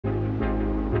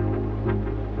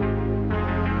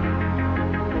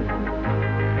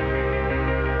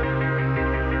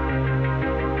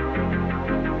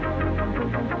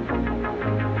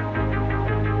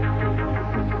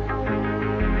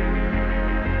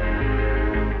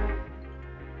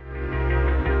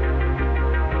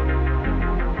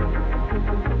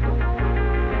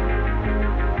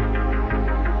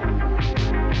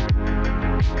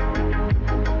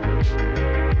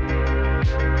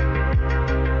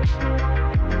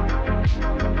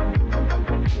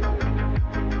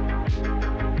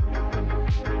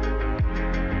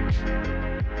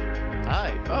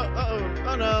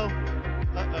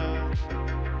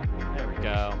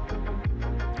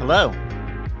Hello.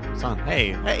 Son.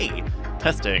 Hey.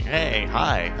 Testing. Hey.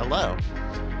 Hi. Hello.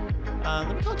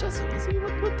 Let me call Justin and see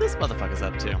what this motherfucker's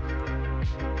up to.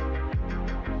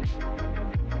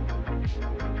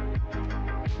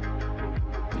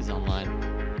 He's online.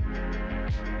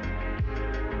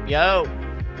 Yo.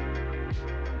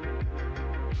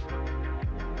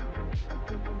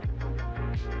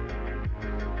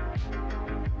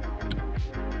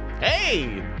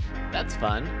 Hey. That's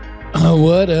fun.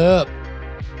 What up?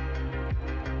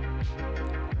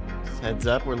 Heads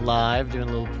up, we're live doing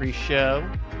a little pre-show.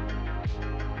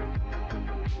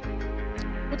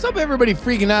 What's up, everybody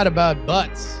freaking out about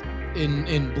butts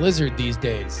in Blizzard these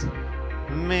days?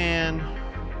 Man,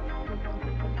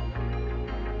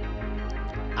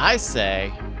 I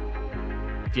say,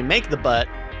 if you make the butt,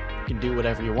 you can do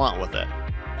whatever you want with it.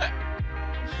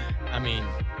 I mean,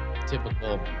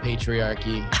 typical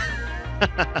patriarchy.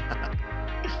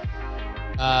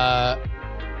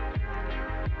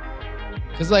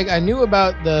 Because, like, I knew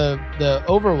about the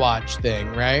Overwatch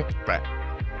thing, right? Right.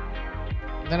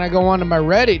 Then I go onto my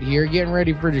Reddit here, getting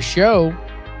ready for the show,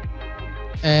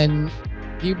 and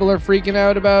people are freaking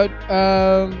out about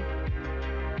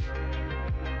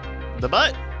The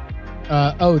butt?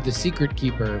 the Secret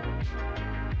Keeper.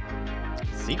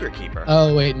 Secret Keeper?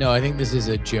 Oh wait, no, I think this is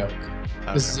a joke.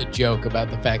 Okay. This is a joke about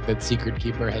the fact that Secret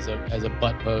Keeper has a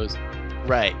butt pose.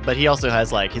 Right, but he also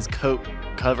has, like, his coat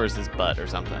covers his butt or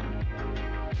something.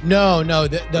 No,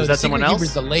 the Is that Secret someone else?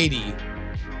 Keeper's the lady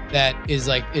that is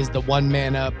the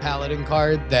 1-mana paladin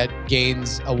card that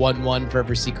gains a 1/1 for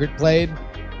every secret played.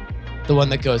 The one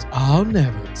that goes, I'll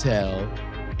never tell.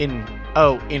 In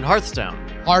Hearthstone.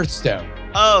 Hearthstone.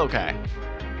 Oh, okay.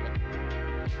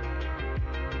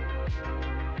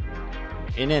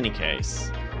 In any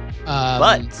case,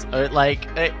 but like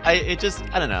I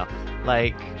don't know,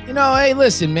 like. You know, hey,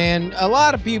 listen, man. A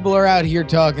lot of people are out here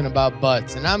talking about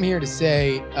butts, and I'm here to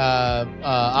say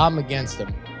I'm against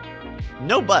them.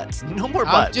 No butts. No more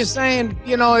butts. I'm just saying,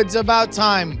 you know, it's about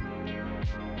time.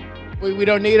 We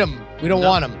don't need them. We don't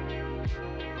want them.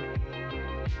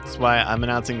 That's why I'm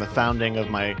announcing the founding of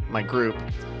my group,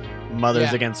 Mothers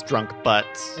Yeah. Against Drunk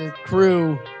Butts. The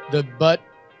crew, the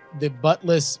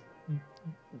buttless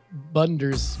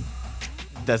bunders.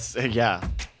 That's The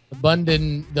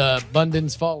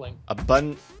abundance falling.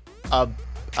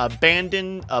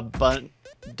 Abandon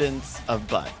abundance of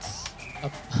butts.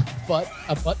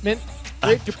 Abutment.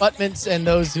 Rich abutments and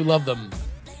those who love them.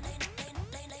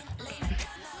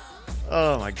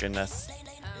 Oh my goodness.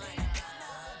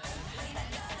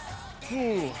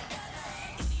 Whew.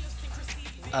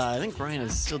 I think Brian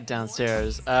is still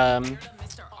downstairs. But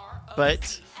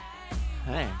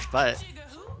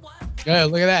Yeah,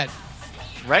 look at that.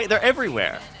 right, they're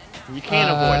everywhere. You can't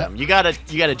avoid them. You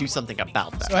gotta do something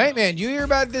about that. So hey, man, you hear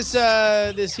about this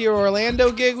here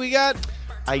Orlando gig we got?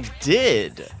 I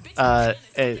did.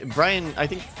 Brian, I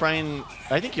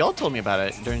think y'all told me about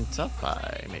it during South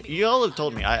by. Maybe y'all have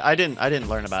told me. I didn't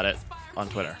learn about it on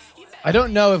Twitter. I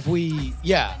don't know if we.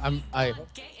 Yeah, I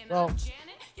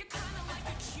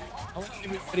want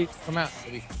everybody to come out.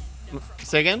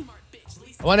 Say again?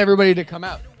 I want everybody to come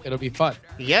out. It'll be fun.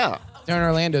 Yeah. Turn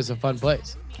Orlando's a fun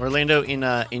place. Orlando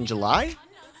in July?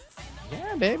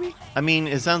 Yeah, baby. I mean,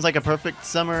 it sounds like a perfect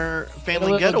summer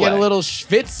family getaway. Get a little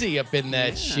schwitzy up in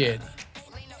that shit.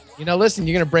 You know, listen,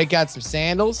 you're gonna break out some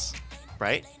sandals.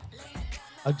 Right?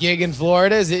 A gig in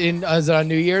Florida is it on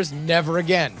New Year's? Never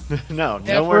again. No,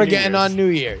 Never again on New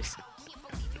Year's.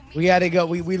 We got to go.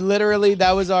 We literally,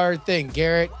 that was our thing.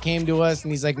 Garrett came to us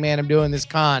and he's like, man, I'm doing this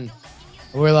con.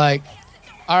 And we're like,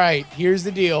 all right, here's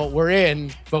the deal. We're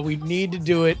in, but we need to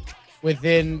do it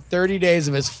within 30 days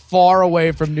of as far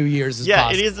away from New Year's as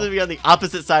possible. Yeah, it needs to be on the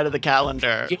opposite side of the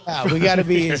calendar. Yeah, we got to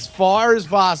be as far as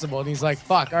possible. And he's like,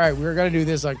 fuck, all right, we were going to do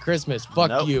this on Christmas.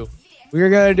 Fuck you. We were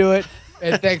going to do it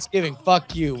at Thanksgiving.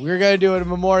 Fuck you. We were going to do it on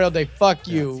Memorial Day. Fuck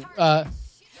you.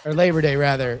 Or Labor Day,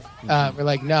 rather. We're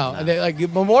like, no. And they're like,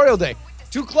 Memorial Day.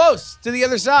 Too close to the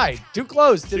other side. Too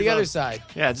close to the other side.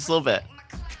 Yeah, just a little bit.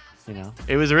 You know,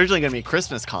 it was originally going to be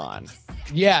Christmas Con.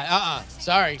 Yeah,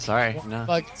 Sorry. No.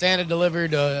 Like Santa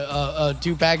delivered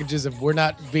 2 packages of we're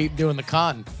not doing the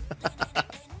con.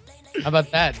 How about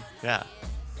that? Yeah.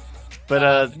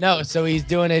 But no, so he's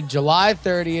doing it July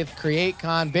 30th,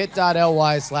 CreateCon,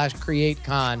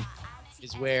 bit.ly/CreateCon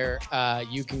is where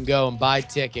you can go and buy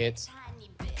tickets.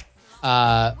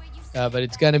 But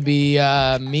it's going to be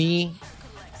me,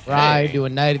 Rye,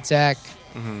 doing Night Attack,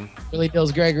 Billy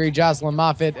Dills Gregory, Jocelyn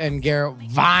Moffat, and Garrett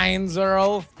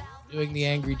Vinesearl doing the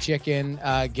Angry Chicken.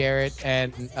 Garrett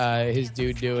and his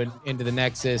dude doing Into the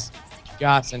Nexus.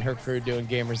 Joss and her crew doing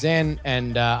Gamers In,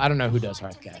 and I don't know who does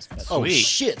Hearthcast. But Oh Sweet.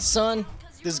 shit, son!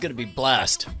 This is gonna be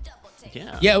blast.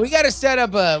 Yeah. yeah, we got to set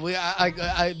up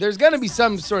there's gonna be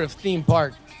some sort of theme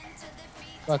park.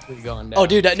 Fuck, we going down. Oh,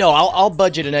 dude, no, I'll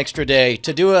budget an extra day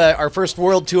to do our first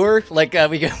world tour. Like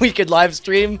we could live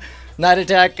stream Night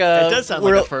Attack. It does sound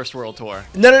like a first world tour.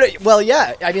 No. Well,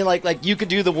 yeah. I mean, like you could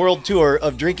do the world tour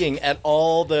of drinking at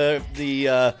all the.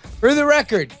 For the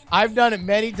record, I've done it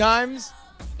many times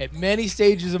at many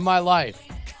stages of my life.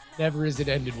 Never has it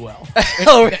ended well.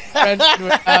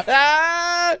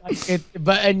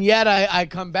 And yet I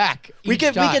come back. We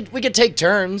could take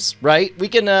turns, right? We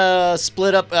can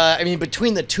split up. I mean,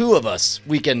 between the two of us,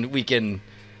 we can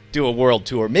do a world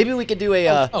tour. Maybe we could do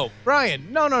a.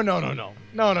 Brian, no.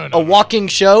 A walking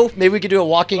show. Maybe we could do a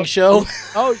walking show.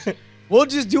 Oh, we'll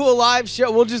just do a live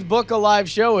show. We'll just book a live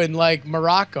show in like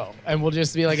Morocco, and we'll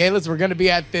just be like, "Hey, listen, we're gonna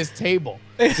be at this table.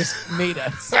 Just meet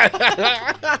us."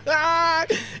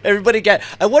 Everybody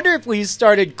I wonder if we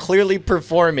started clearly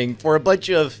performing for a bunch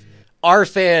of our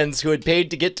fans who had paid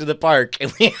to get to the park,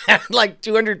 and we had like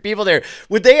 200 people there.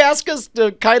 Would they ask us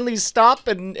to kindly stop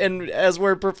and as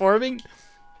we're performing?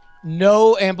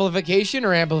 No amplification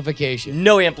or amplification?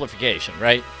 No amplification,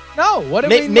 right? No. What?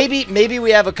 Maybe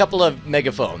we have a couple of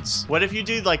megaphones. What if you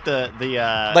do like the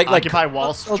like Occupy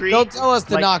Wall Street? Don't tell us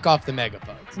to knock off the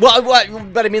megaphones. Well,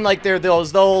 but I mean, like they're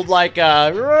those the old like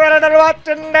run up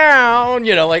and down,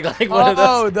 you know, like one of those.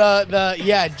 Oh,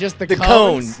 the just the cone,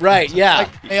 cones. right? Yeah,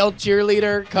 like male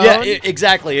cheerleader cone. Yeah,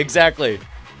 exactly.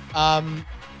 All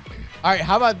right,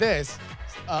 how about this?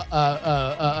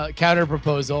 Counter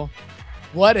proposal.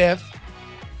 What if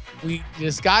we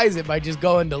disguise it by just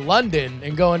going to London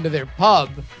and going to their pub,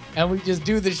 and we just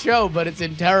do the show, but it's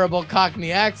in terrible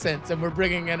Cockney accents, and we're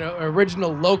bringing an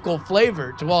original local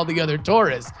flavor to all the other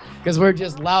tourists because we're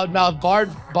just loudmouth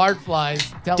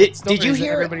bardflies telling stories did you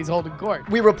hear, that everybody's holding court.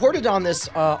 We reported on this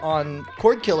on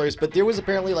Cord Killers, but there was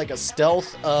apparently like a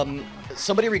stealth.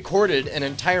 Somebody recorded an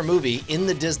entire movie in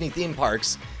the Disney theme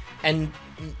parks, and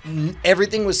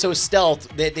everything was so stealth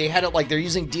that they had it like they're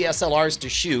using DSLRs to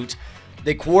shoot.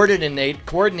 They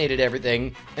coordinated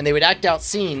everything, and they would act out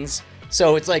scenes.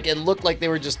 So it's like it looked like they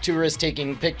were just tourists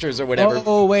taking pictures or whatever.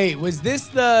 Oh wait, was this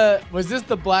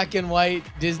the black and white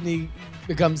Disney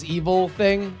becomes evil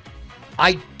thing?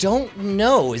 I don't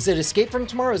know. Is it Escape from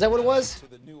Tomorrow? Is that what it was?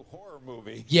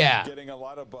 Yeah.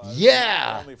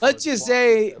 Yeah. Let's just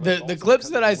say the clips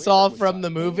that I saw from the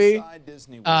movie,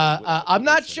 I'm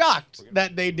not shocked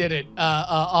that they did it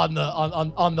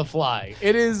on the fly.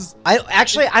 It is.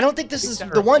 I don't think this is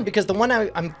the one, because the one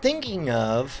I'm thinking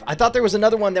of, I thought there was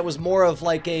another one that was more of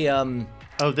like a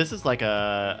Oh, this is like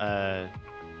a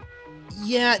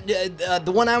yeah,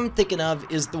 the one I'm thinking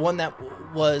of is the one that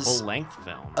was full-length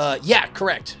film. Yeah,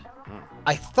 correct.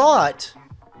 I thought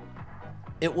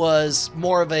it was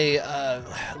more of a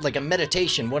like a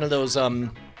meditation, one of those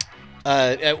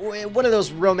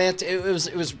romantic. It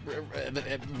was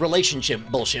relationship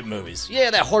bullshit movies. Yeah,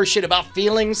 that horse shit about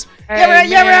feelings. Hey,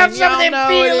 you ever have some of them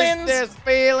feelings? There's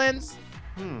feelings.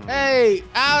 Hey,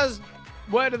 I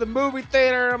went to the movie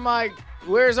theater. I'm like,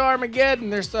 where's Armageddon?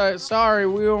 They're sorry,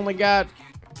 we only got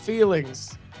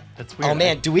feelings. That's weird. Oh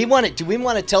man, do we want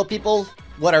to tell people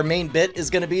what our main bit is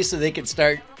going to be so they can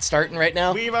starting right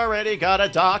now? We've already got a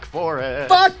doc for it.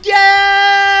 Fuck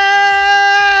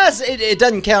yes! It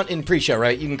doesn't count in pre-show,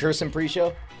 right? You can curse in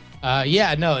pre-show?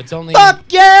 Yeah, no, it's only. Fuck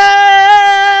yes!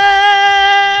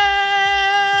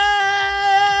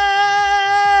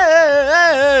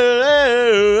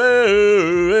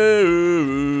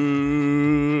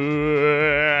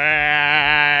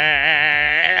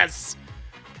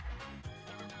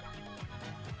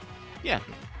 Yeah.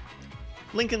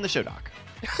 Link in the show doc.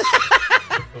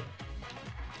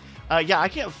 Yeah, I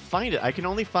can't find it. I can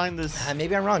only find this.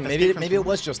 Maybe I'm wrong. Maybe it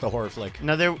was just a horror flick.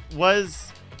 No, there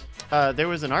was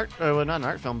an art, well, not an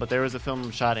art film, but there was a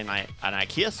film shot in an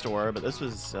IKEA store, but this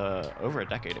was over a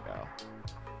decade ago.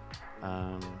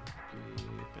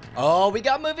 Oh, we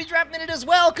got Movie Draft Minute as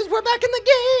well, because we're back in the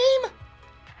game.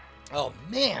 Oh,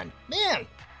 man.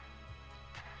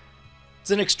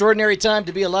 It's an extraordinary time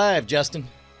to be alive, Justin.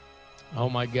 Oh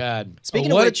my God!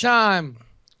 Speaking of what which, a time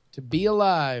to be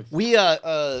alive. We you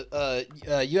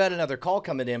had another call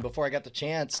coming in before I got the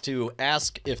chance to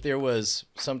ask if there was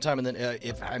sometime in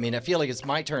the I feel like it's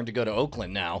my turn to go to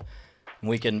Oakland now.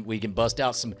 We can bust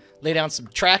out lay down some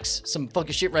tracks, some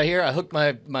funky shit right here. I hooked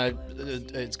my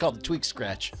it's called the Tweak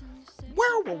Scratch.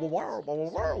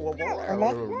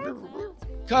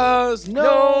 Cause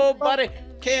nobody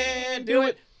can do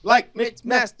it like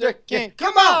Mixmaster can.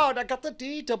 Come on, I got the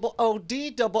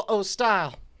D-double-O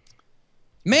style.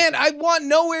 Man, I want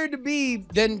nowhere to be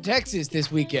than Texas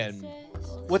this weekend.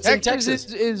 What's in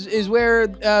Texas? Is where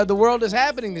the world is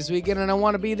happening this weekend, and I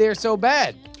want to be there so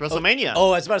bad. It's WrestleMania.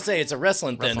 Oh, I was about to say it's a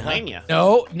wrestling thing. WrestleMania.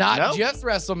 No, not just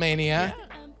WrestleMania. Yeah.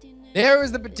 There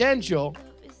was the potential,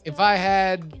 if I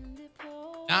had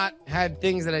not had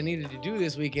things that I needed to do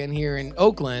this weekend here in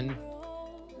Oakland,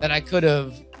 that I could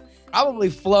have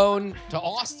probably flown to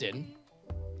Austin,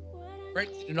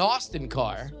 rented an Austin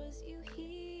car,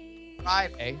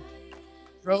 Friday,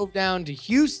 drove down to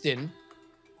Houston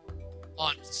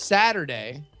on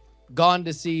Saturday, gone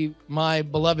to see my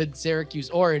beloved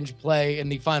Syracuse Orange play in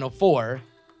the Final Four.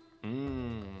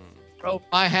 Drove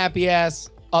my happy ass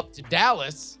up to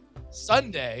Dallas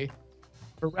Sunday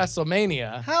for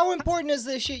WrestleMania. How important is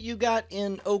this shit you got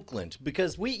in Oakland?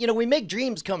 Because we make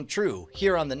dreams come true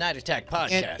here on the Night Attack podcast.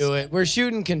 Can't do it. We're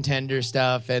shooting contender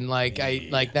stuff, and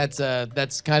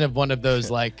that's kind of one of those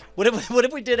like. What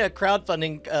if we did a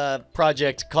crowdfunding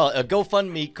project called a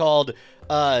GoFundMe called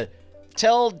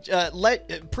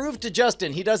prove to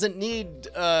Justin he doesn't need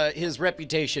his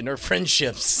reputation or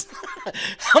friendships.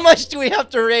 How much do we have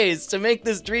to raise to make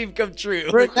this dream come true?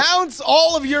 Renounce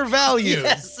all of your values.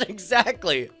 Yes,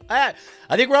 exactly. I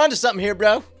think we're onto something here,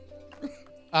 bro.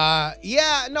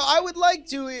 Yeah, no, I would like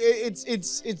to. It's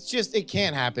just it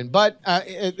can't happen, but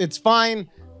it's fine.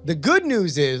 The good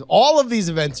news is all of these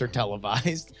events are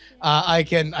televised. I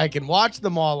can watch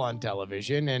them all on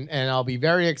television, and I'll be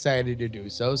very excited to do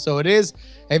so. So it is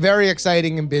a very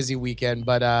exciting and busy weekend.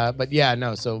 But yeah,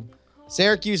 no. So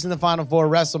Syracuse in the Final Four,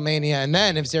 WrestleMania, and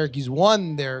then if Syracuse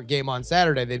won their game on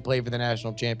Saturday, they'd play for the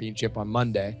national championship on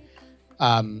Monday.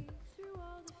 But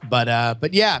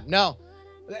yeah, no,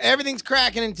 everything's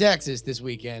cracking in Texas this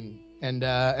weekend.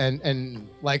 And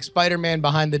like Spider-Man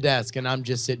behind the desk, and I'm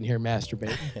just sitting here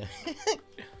masturbating.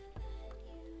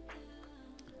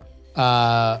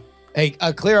 Hey,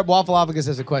 Clear Up Waffleophagus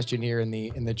has a question here in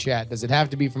the chat. Does it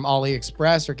have to be from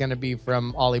AliExpress or can it be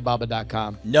from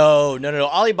Alibaba.com? No.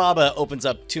 Alibaba opens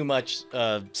up too much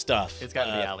stuff. It's got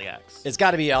to be AliEx. It's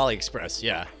got to be AliExpress.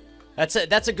 Yeah,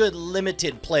 that's a good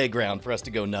limited playground for us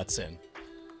to go nuts in.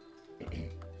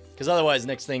 Because otherwise,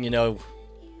 next thing you know.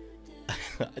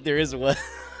 There is one.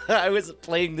 I was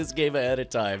playing this game ahead of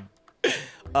time,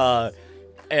 and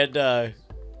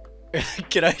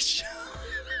can I?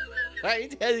 I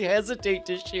hesitate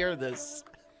to share this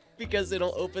because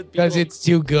it'll open. Because it's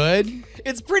too good.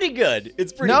 It's pretty good.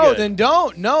 It's pretty good. No, then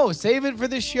don't. No, save it for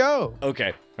the show.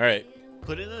 Okay. All right.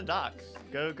 Put it in the dock.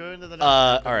 Go into the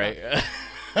dock. All right.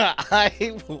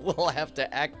 I will have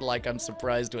to act like I'm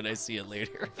surprised when I see it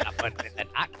later.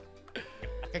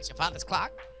 Fix your father's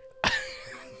clock.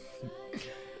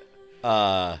 Here,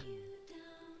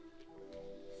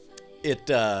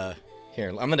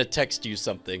 I'm gonna text you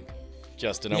something,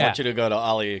 Justin. I Yeah. want you to go to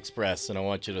AliExpress and I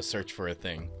want you to search for a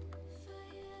thing.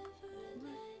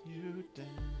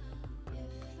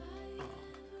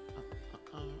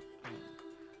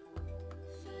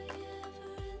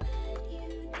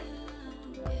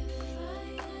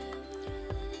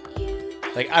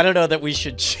 Like, I don't know that we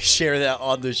should share that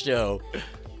on the show.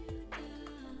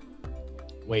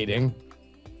 Waiting.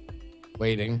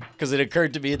 Because it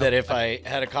occurred to me that if I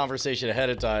had a conversation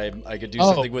ahead of time, I could do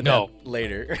something with that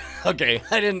later. Okay,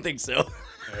 I didn't think so.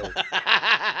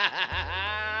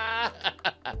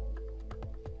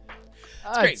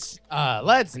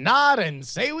 Let's nod and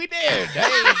say we did.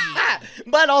 Hey.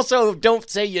 But also, don't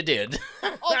say you did.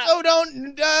 Also,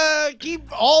 don't keep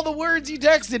all the words you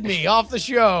texted me off the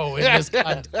show in this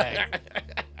context.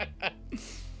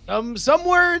 Some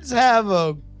words have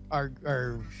are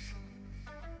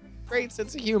great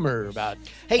sense of humor about.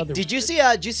 Hey, did you see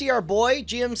our boy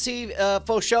GMC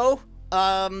Preshow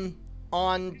on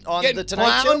the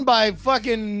Tonight Show? By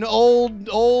fucking old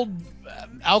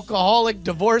alcoholic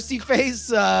divorcee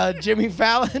face Jimmy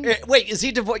Fallon? Wait, is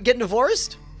he getting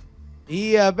divorced?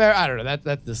 He I don't know.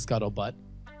 That's the scuttlebutt.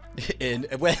 And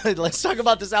let's talk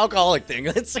about this alcoholic thing.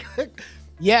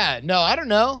 Yeah, no, I don't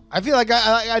know. I feel like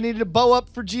I needed to bow up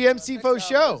for GMC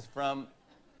Preshow. From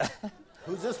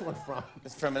who's this one from?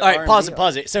 It's from an all right, R&B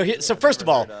pause it. So first of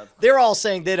all, they're all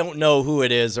saying they don't know who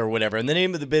it is or whatever, and the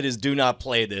name of the bit is "Do Not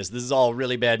Play This." This is all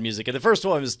really bad music, and the first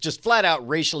one was just flat out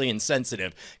racially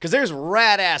insensitive because there's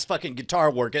rad ass fucking guitar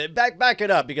work. Back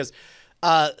it up because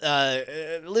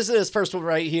listen to this first one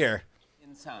right here.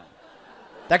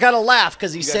 That got a laugh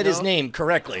because he said his name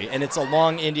correctly, and it's a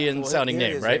long Indian-sounding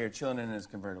name, right? You're chilling in his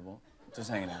convertible, just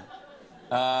hanging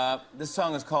out. This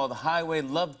song is called "Highway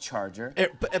Love Charger."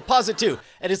 Pause it too,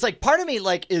 and it's like part of me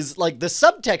is the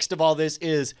subtext of all this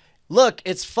is, look,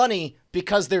 it's funny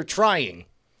because they're trying.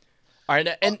 All right,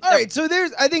 and all right. So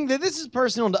I think that this is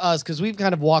personal to us because we've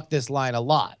kind of walked this line a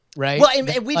lot, right? Well,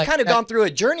 and we've kind of gone through a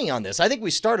journey on this. I think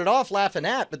we started off laughing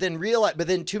at, but then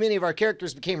then too many of our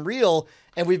characters became real,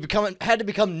 and we've had to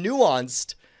become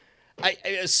nuanced. I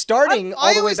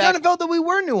always kind of felt that we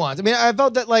were nuanced. I mean, I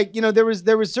felt that like, you know, there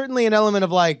was certainly an element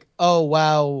of like, oh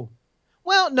wow.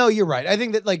 Well, no, you're right. I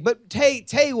think that like, but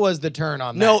Tay was the turn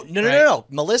on that. No.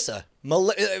 Melissa,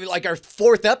 like our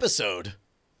 4th episode.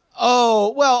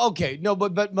 Oh, well, okay. No,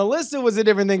 but Melissa was a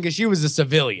different thing because she was a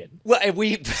civilian. Well, and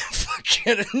we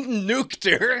fucking nuked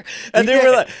her, and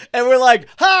we're like,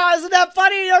 "Ha! Isn't that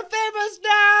funny? You're famous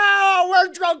now.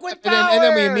 We're drunk with power." And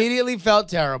then we immediately felt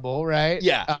terrible, right?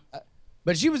 Yeah.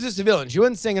 But she was a civilian. She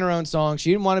wasn't singing her own song.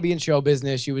 She didn't want to be in show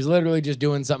business. She was literally just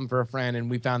doing something for a friend, and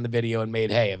we found the video and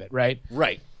made hay of it, right?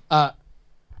 Right.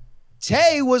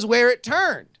 Tay was where it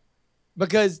turned.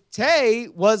 Because Tay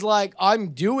was like,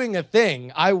 I'm doing a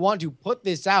thing. I want to put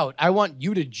this out. I want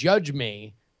you to judge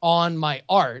me on my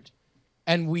art.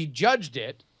 And we judged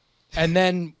it. And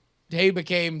then Tay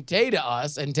became Tay to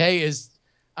us. And Tay is,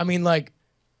 I mean, like,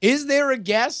 is there a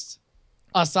guest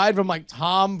aside from like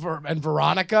Tom and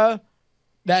Veronica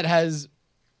that has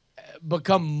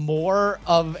become more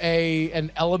of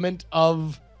an element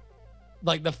of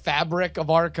like the fabric of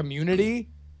our community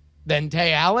than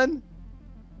Tay Allen?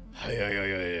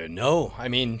 No, I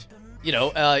mean, you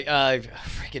know,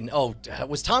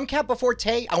 was Tomcat before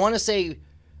Tay? I want to say,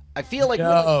 I feel like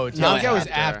Tomcat was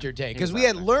after Tay because we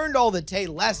had learned all the Tay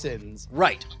lessons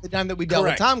right the time that we dealt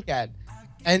with Tomcat,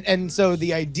 and so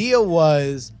the idea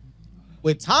was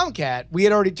with Tomcat we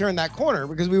had already turned that corner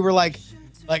because we were like,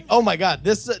 oh my God,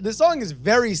 this song is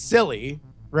very silly,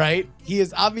 right?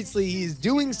 He's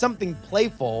doing something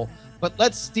playful, but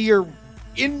let's steer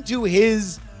into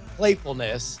his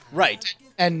playfulness, right,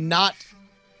 and not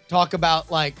talk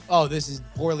about like, oh, this is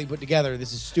poorly put together,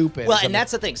 this is stupid. Well, and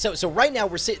that's the thing. So right now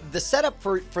the setup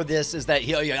for this is that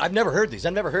I've never heard these.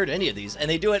 I've never heard any of these, and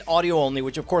they do it audio only,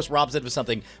 which of course Rob said was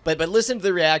something. But listen to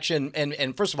the reaction,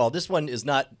 and first of all, this one is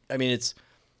not. I mean, it's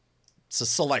a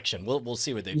selection. We'll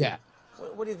see what they do. Yeah.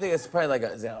 What do you think? It's probably like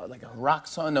a rock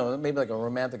song? No, maybe like a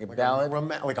romantic ballad.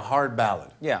 Like a hard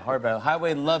ballad. Yeah, hard ballad.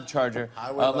 Highway Love Charger.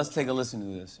 Let's take a listen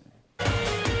to this.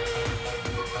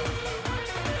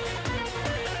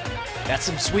 That's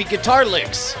some sweet guitar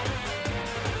licks.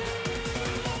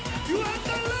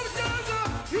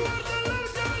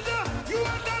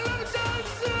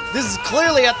 This is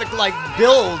clearly at the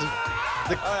build.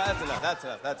 Oh, that's enough. That's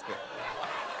enough. That's good.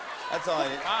 That's all I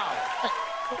need.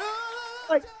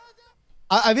 Like,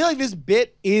 I feel like this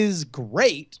bit is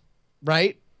great,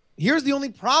 right? Here's the only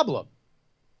problem,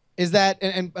 is that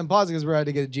and pausing because we're about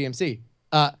to get a GMC.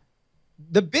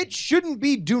 The bit shouldn't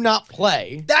be do not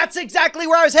play. That's exactly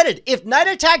where I was headed. If Night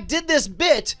Attack did this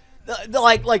bit,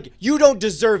 like you don't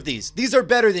deserve these. These are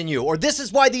better than you. Or this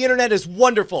is why the internet is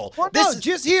wonderful. Well, no,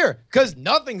 just here. Because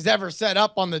nothing's ever set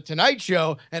up on the Tonight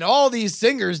Show, and all these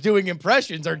singers doing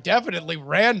impressions are definitely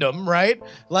random, right?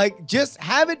 Like, just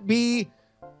have it be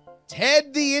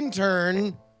Ted the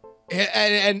intern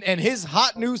and his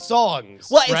hot new songs.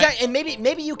 Well, right? exactly, and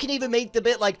maybe you can even make the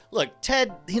bit like, look,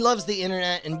 Ted, he loves the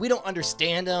internet, and we don't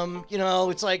understand him. You know,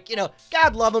 it's like, you know,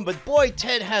 God love him, but boy,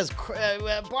 Ted has, boy,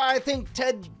 I think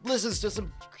Ted listens to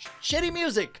some shitty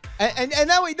music. And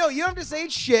that way, no, you don't have to say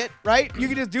shit, right? You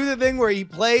can just do the thing where he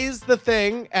plays the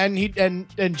thing, and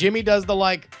and Jimmy does the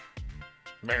like.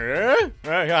 I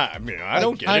mean, I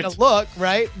don't get it. Kind of look,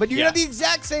 right? But you have the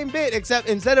exact same bit, except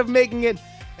instead of making it.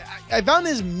 I found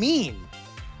this mean.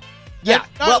 Yeah.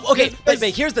 Well, okay, but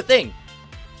here's the thing.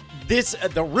 This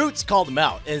the Roots called them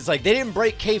out. It's like they didn't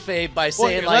break kayfabe by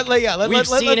saying we've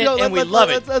seen it and we love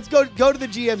it. Let's go to the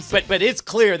GMC. But it's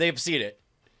clear they've seen it.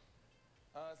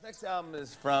 This next album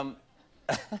is from.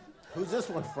 Who's this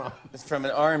one from? It's from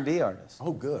an R&B artist.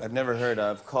 Oh, good. I've never heard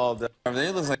of called. It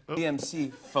looks like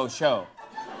DMC Preshow.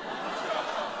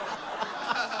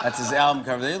 That's his album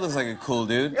cover. He looks like a cool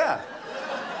dude. Yeah.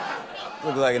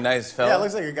 Looks like a nice fella. Yeah,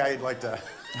 looks like a guy you'd like to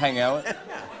hang out with.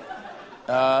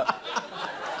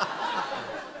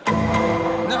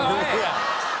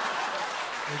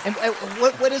 And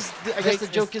what is? I guess the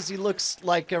joke is he looks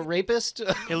like a rapist.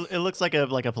 It looks like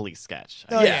a police sketch.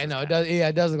 Oh, yeah, no, it does. Yeah,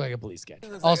 it does look like a police sketch.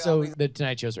 Also, the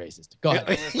Tonight Show's racist. Go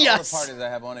ahead. Yes. All the parties I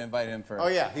have, I want to invite him for. Oh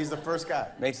yeah, he's the first guy.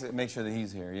 Make sure that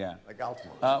he's here. Yeah. Like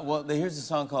Baltimore. Well, here's a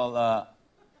song called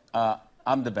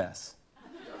 "I'm the Best."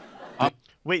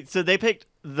 Wait, so they picked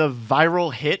the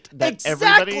viral hit that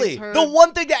everybody's heard? The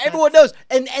one thing that everyone knows,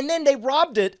 and then they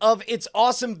robbed it of its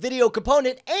awesome video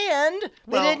component, and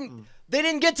they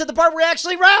didn't get to the part where it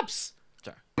actually raps.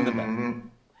 Sure.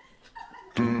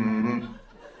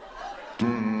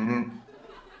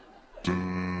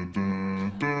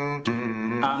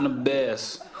 I'm the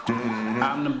best.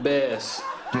 I'm the best.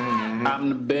 I'm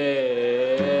the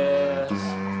best.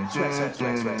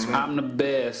 I'm the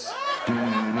best.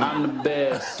 I'm the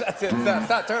best. That's it.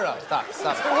 Stop. Turn it off. Stop. Wait.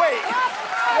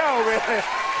 Yo, man.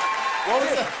 What was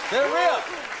that? They're real.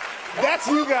 That's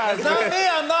you guys, It's not man. me.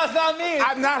 It's not me.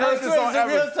 I've not heard this song It's a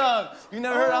ever. real song. You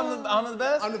never heard I'm the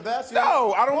best? I'm the best.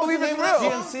 No, I don't What was believe the it's name of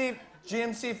real. that?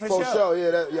 GMC for For show.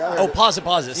 sure. Yeah. I heard Oh, it. pause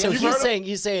it. So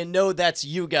he's saying, no, that's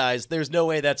you guys. There's no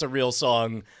way that's a real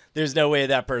song. There's no way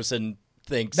that person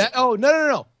thinks. That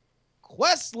no.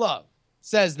 Questlove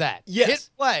says that.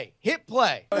 Yes. Hit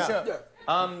play. For sure.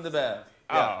 I'm the best.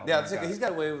 Oh, Yeah, it's okay. He's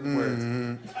got away with words.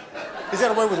 He's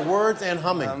got away with words and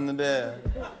humming. I'm the best.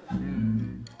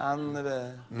 I'm the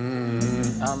best.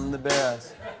 I'm the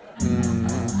best.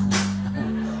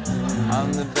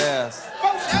 I'm the best.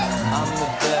 I'm the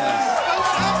best.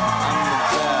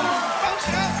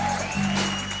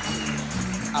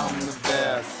 I'm the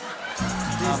best.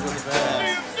 I'm the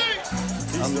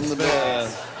best. I'm the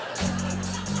best.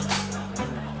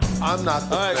 I'm not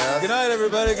the All right. best. Good night,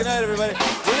 everybody. Good night, everybody.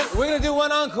 We're gonna do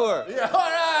one encore. Yeah, all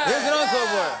right. Here's an encore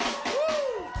for it.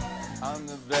 I'm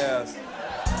the best.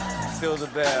 Still the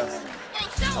best.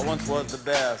 I once was the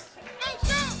best.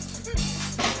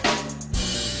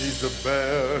 He's the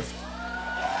best.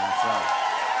 That's right.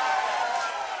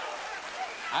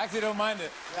 I actually don't mind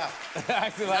it. Yeah. I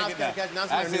actually Now like it's it gonna now. catch- now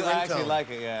it's gonna be a new I actually ringtone. like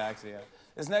it. Yeah, actually. Yeah.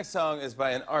 This next song is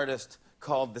by an artist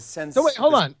called The Sense. So wait,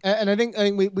 hold on. And I think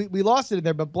we lost it in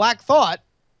there, but Black Thought,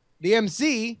 the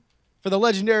MC for the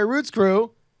legendary Roots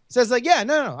crew, says like, yeah,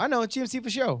 no, I know it's GMC for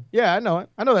show. Yeah, I know it.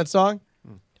 I know that song.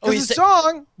 Because the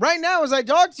song right now, as I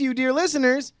talk to you, dear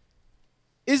listeners,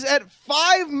 is at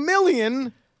 5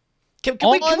 million. Can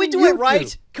on we do it YouTube.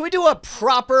 right? Can we do a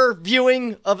proper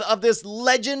viewing of this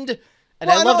legend? And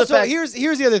Well, I and love also, the fact.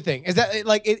 here's the other thing is that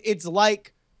it's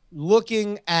like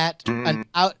looking at an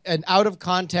out of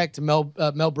context Mel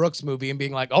Brooks movie and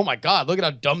being like, oh my god, look at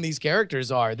how dumb these characters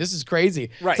are. This is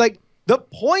crazy. Right. It's like the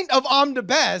point of I'm the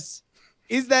Best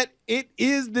is that it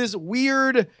is this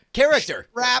weird Character.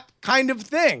 rap kind of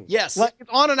thing. Yes. Like it's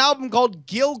on an album called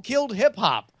Gil Killed Hip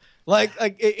Hop.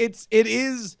 It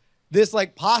is this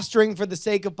like posturing for the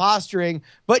sake of posturing,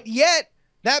 but yet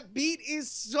that beat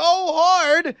is so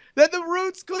hard that the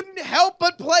Roots couldn't help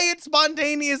but play it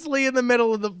spontaneously in the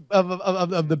middle of the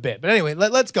bit. But anyway,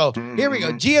 let's go. Here we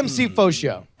go. GMC Faux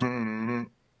Show.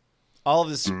 All of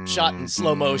this shot in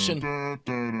slow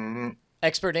motion.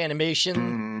 Expert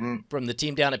animation from the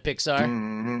team down at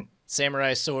Pixar.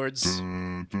 Samurai swords.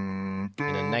 In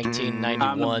a 1991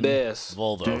 I'm the best.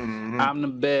 Volvo. I'm the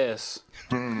best.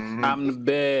 I'm the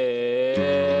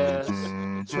best.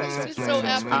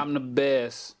 I'm the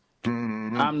best.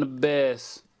 I'm the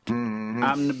best.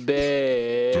 I'm the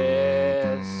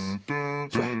best.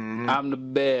 I'm the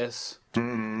best. I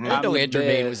didn't know Andrew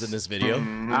Main was in this video.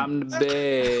 I'm the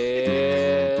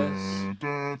best.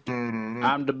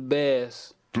 I'm the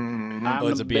best. Oh,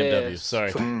 it's a BMW.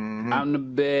 Sorry. I'm the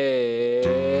best.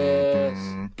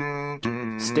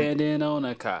 Standing on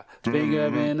a car, finger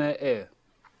in the air.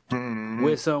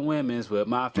 With some women's with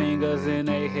my fingers in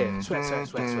their hair.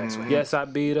 Yes, I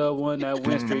be the one that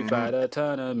win Street Fighter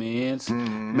tournaments.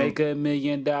 Make $1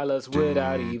 million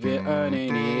without even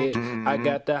earning it. I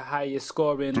got the highest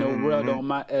score in the world on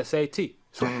my SAT.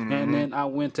 And then I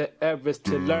went to Everest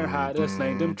to learn how to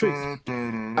sling them trees.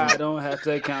 I don't have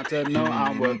to count to know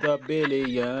I'm worth $1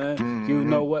 billion. You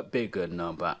know what bigger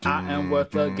number? I am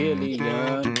worth $1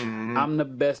 gillion. I'm the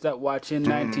best at watching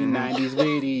 1990s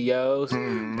videos.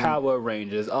 Power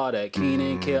Rangers, all that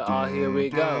Keenan Kill, all here we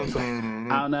go.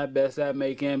 I'm the best at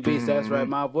making beats, that's right,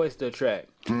 my voice the track.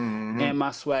 And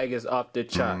my swag is off the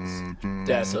charts.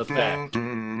 That's a fact.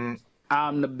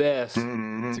 I'm the best.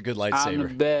 It's a good I'm the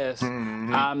lightsaber. best.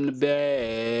 I'm the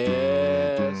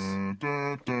best.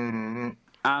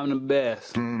 I'm the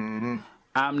best. I'm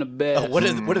the best. Oh, what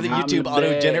are the I'm YouTube the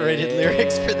auto-generated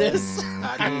lyrics for this?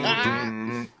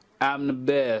 I'm the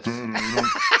best.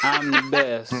 I'm the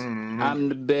best. I'm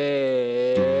the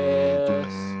best.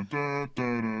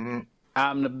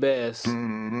 I'm the best.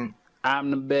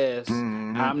 I'm the best.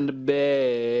 I'm the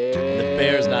best. The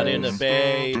bear's not in the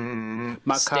bay.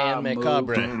 My Stan car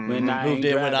Macabre when I moved ain't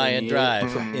in when I driving and it.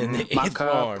 drive in the My 8th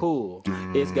car form. pool,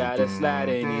 it's got a slide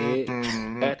in it.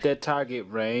 At the target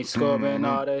range, scoring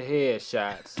all the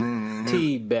headshots.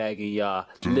 Teabagging y'all,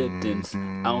 Lipton's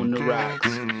on the rocks.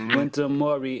 Went to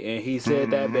Maury and he said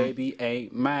that baby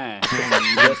ain't mine.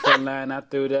 Just a line I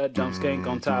threw that dumb skank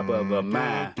on top of a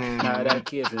mine. Now that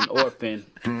kid's an orphan,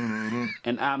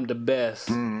 and I'm the best.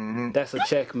 That's a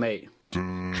checkmate.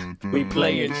 We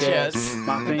playing chess.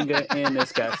 My finger in the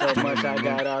sky so much I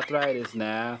got arthritis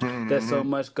now. There's so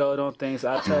much gold on things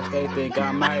I touch, they think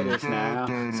I'm Midas now.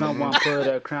 Someone put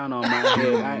a crown on my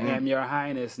head, I am your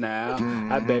highness now.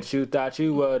 I bet you thought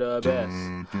you were the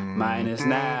best. Minus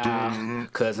now,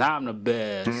 cause I'm the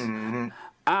best.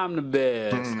 I'm the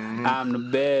best. I'm the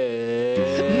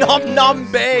best. Nom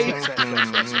nom bay.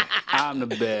 I'm the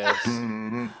best.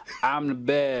 I'm the best. I'm the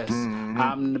best.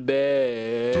 I'm the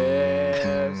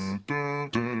best.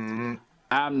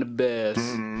 I'm the best.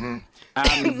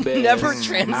 Never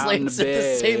translates it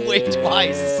the same way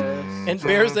twice. And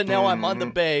bears that now I'm on the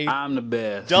bay. I'm the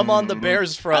best. Dumb on the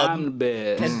bears from. I'm the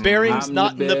best. And bearings I'm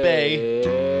not the in the bay.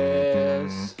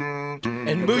 best.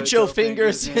 And mucho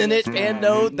fingers in it and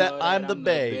know that I'm the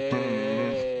bay.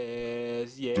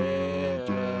 Best, yeah.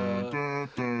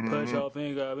 Put your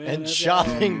finger in And the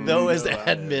shopping bay. though as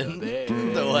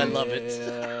admin. Though I love it.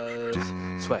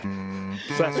 Sweat.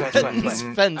 Sweat, sweat, sweat, His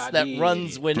sweat. fence I that did.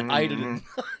 runs when idle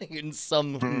in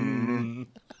some.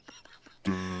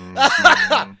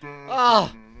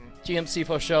 GMC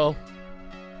for show.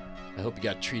 I hope you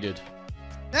got treated.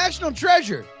 National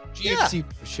treasure. GMC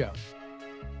show.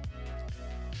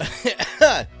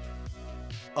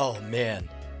 Oh man.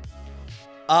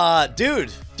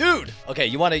 Dude. Okay,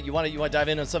 you wanna dive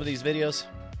in on some of these videos?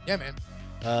 Yeah, man.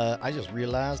 I just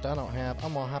realized I'm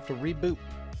gonna have to reboot.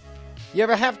 You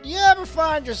ever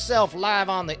find yourself live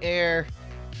on the air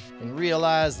and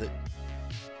realize that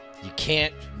you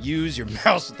can't use your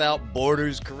mouse without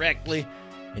borders correctly,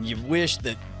 and you wish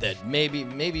that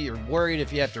maybe you're worried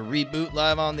if you have to reboot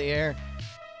live on the air,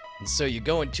 and so you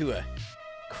go into a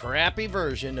crappy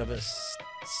version of a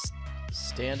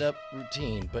stand-up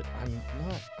routine, but I'm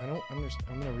not. I don't understand.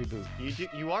 I'm gonna reboot.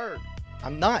 You are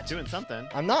I'm not. doing something.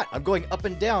 I'm not. I'm going up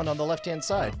and down on the left-hand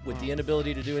side with the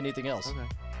inability to do anything else. Okay.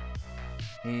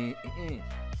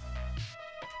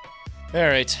 All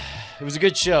right. It was a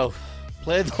good show.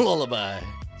 Play the lullaby.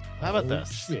 How about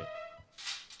this? Shit.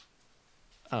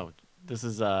 Oh, this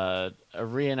is a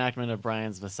reenactment of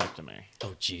Brian's vasectomy.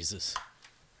 Oh, Jesus.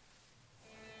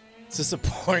 Is this a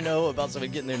porno about someone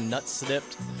getting their nuts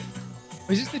snipped?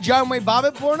 Is this the John Wayne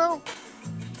Bobbitt porno?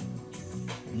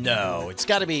 No, it's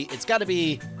gotta be.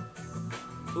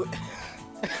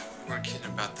 Weren't kidding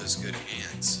about those good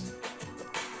hands.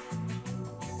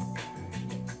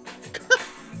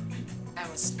 I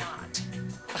was not.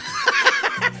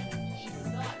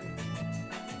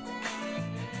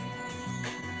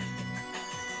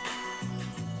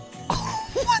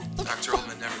 Dr.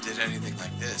 Oldman never did anything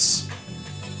like this.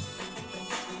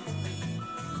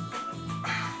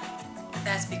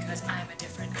 That's because I'm a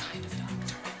different kind of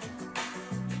doctor.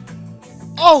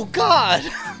 Oh, God!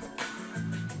 You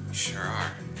sure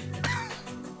are.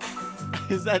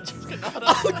 Is that just not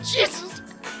Oh, Jesus!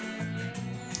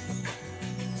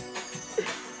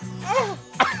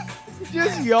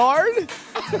 Just yard?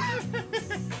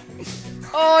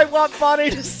 Oh, I want Bonnie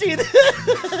to see this.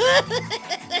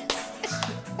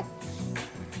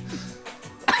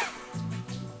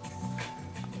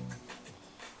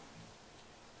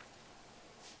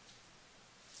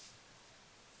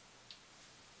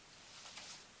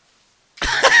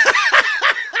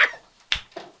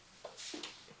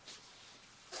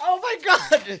 Oh my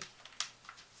God!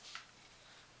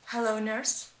 Hello,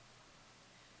 nurse.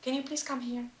 Can you please come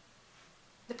here?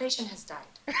 The patient has died.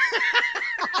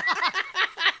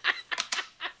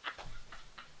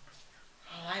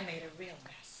 Oh, I made a real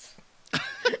mess.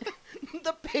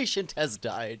 The patient has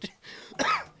died.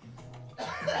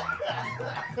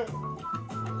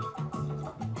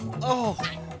 Oh.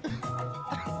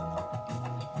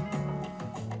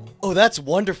 Oh, that's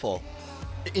wonderful.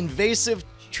 Invasive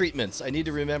treatments. I need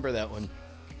to remember that one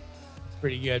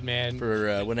Pretty good, man.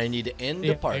 for when I need to end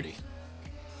Yeah, a party.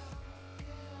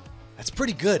 That's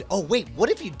pretty good. Oh, wait. What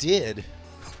if you did?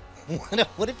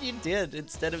 What if you did,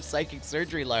 instead of psychic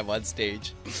surgery live on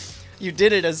stage, you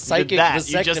did it as psychic that.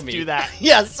 vasectomy? You just do that.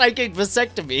 Yeah, psychic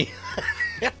vasectomy.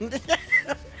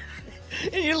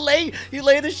 And you lay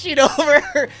the sheet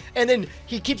over, and then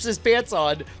he keeps his pants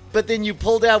on, but then you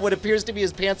pull down what appears to be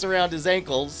his pants around his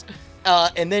ankles,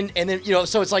 and then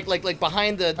so it's like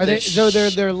behind the. Are they? So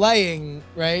they're laying,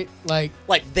 right? Like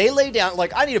They lay down,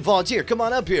 I need a volunteer. Come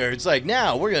on up here. It's like,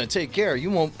 now we're going to take care. You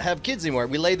won't have kids anymore.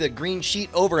 We lay the green sheet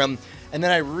over him, and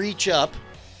then I reach up.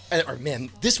 Or, man,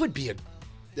 this would be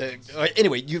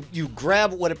anyway, you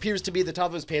grab what appears to be the top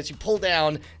of his pants, you pull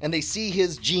down, and they see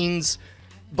his jeans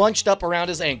bunched up around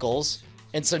his ankles.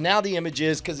 And so now the image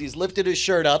is, because he's lifted his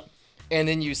shirt up, and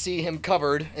then you see him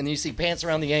covered, and then you see pants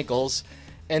around the ankles.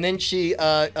 And then she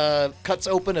cuts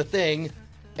open a thing,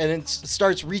 and then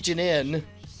starts reaching in.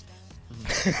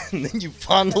 and then you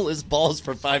fondle his balls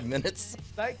for 5 minutes.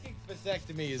 Psychic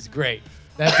vasectomy is great.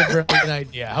 That's a brilliant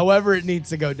idea. However it needs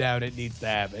to go down, it needs to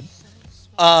happen.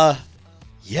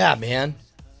 Yeah, man.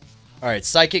 All right,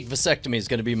 psychic vasectomy is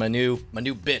going to be my new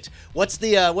bit. What's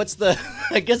the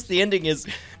I guess the ending is,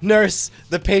 nurse,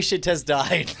 the patient has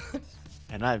died.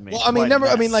 And I've made. Well, I mean, quite a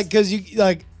I mean, mess. like, because you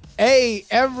like,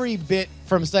 every bit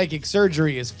from psychic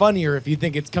surgery is funnier if you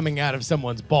think it's coming out of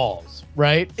someone's balls,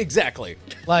 right? Exactly.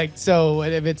 Like, so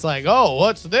if it's like, oh,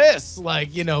 what's this?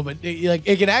 Like, you know, but like,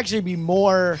 it can actually be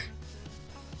more.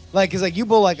 Like, cause like you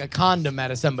pull like a condom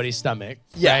out of somebody's stomach,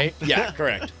 Yeah. right? Yeah,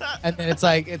 correct. And then it's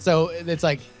like, it's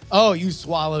like, oh, you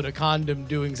swallowed a condom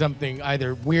doing something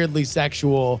either weirdly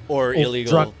sexual Or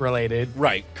illegal. drug related.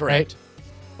 Right, correct. Right?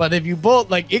 But if you pull,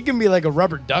 like, it can be like a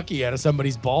rubber ducky out of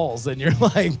somebody's balls, and you're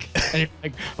like,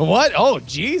 what? Oh,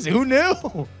 geez, who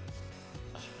knew?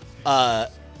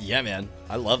 Yeah, man.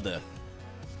 I love the.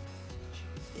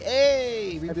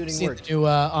 Yay, rebooting Seen worked. the new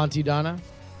Auntie Donna,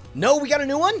 No, we got a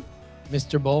new one?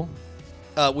 Mr. Bull.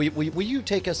 Will you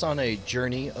take us on a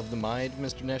journey of the mind,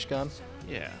 Mr. Neshcom?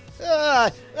 Yeah.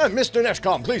 Mr.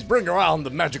 Neshcom, please bring around the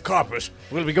magic carpet.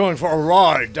 We'll be going for a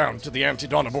ride down to the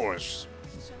Auntie-Donna boys.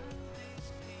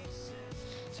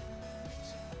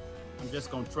 I'm just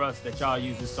gonna trust that y'all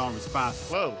use this song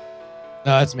responsibly. Whoa.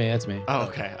 No, that's me. That's me. Oh,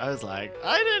 okay. I was like,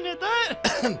 I didn't hit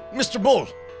that. Mr. Bull.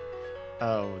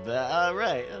 Oh,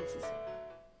 right.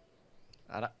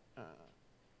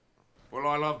 Well,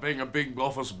 I love being a big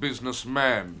office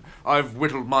businessman. I've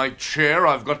whittled my chair,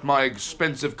 I've got my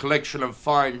expensive collection of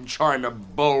fine china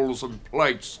bowls and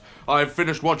plates. I've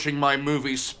finished watching my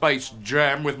movie Space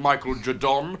Jam with Michael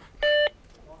Jadon.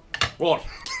 What?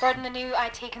 Gordon, the new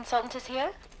IT consultant is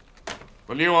here.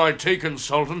 The new IT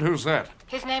consultant? Who's that?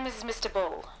 His name is Mr.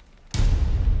 Bull.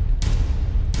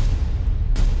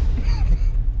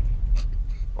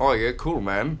 Oh, yeah, cool,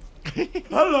 man.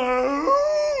 Hello!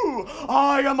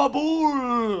 I am a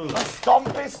bull!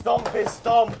 Stompy, stompy,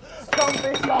 stomp!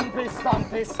 Stompy, stompy,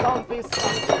 stompy, stompy,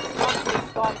 stompy, stompy,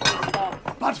 stompy,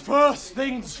 stomp! But first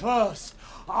things first,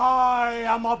 I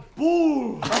am a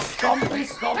bull! Stompy,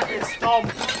 stompy,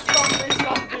 stomp! Stompy,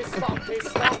 stompy, stompy,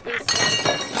 stompy,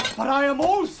 stomp! But I am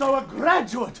also a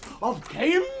graduate of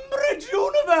Cambridge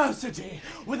University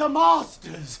with a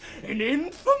master's in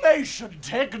information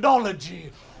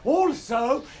technology.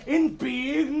 Also, in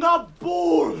being a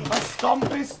bull. A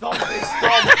stompy, stompy,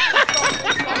 stomp.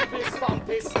 Stompy, stompy,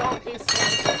 stompy, stompy,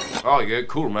 stompy. Oh, yeah,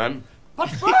 cool, man. But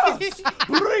first,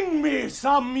 bring me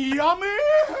some yummy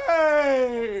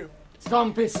hay.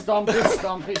 Stompy, stompy,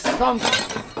 stompy, stompy,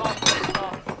 stompy,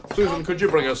 stompy. Susan, could you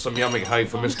bring us some yummy hay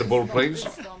for Mr. Bull, please?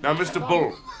 Now, Mr.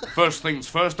 Bull, first things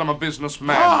first, I'm a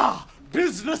businessman. Ah,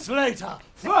 business later.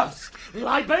 First,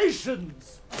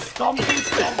 libations. Stompy,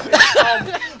 stompy, stomp.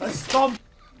 A stomp.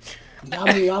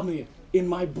 Yummy, yummy, in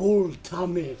my bull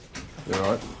tummy. You all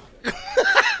right?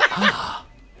 Ah.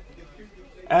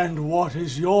 And what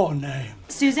is your name?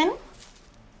 Susan?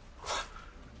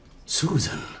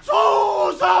 Susan.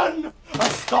 Susan! A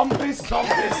stompy,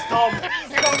 stompy, stomp.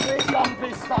 Stompy,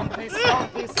 stompy, stompy, stompy,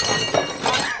 stompy,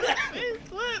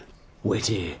 stompy.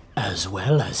 Witty as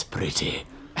well as pretty.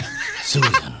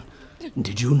 Susan,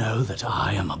 did you know that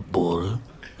I am a bull?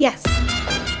 Yes.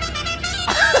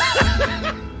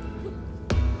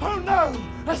 Oh no!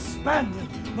 A Spaniard,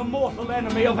 the mortal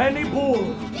enemy of any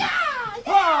bull. Yeah!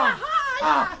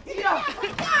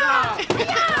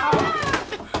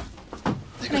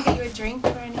 Can I get you a drink,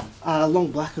 Bernie? Long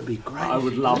black would be great. I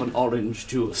would love an orange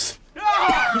juice.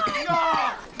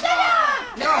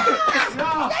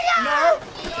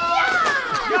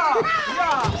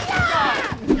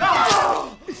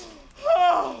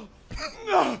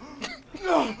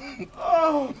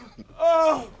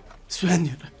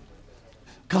 Spaniard,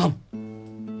 come.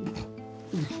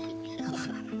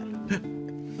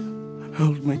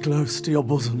 Hold me close to your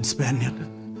bosom, Spaniard,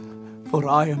 for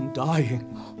I am dying.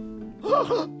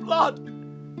 Blood!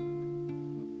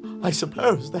 I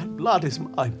suppose that blood is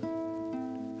mine.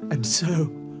 And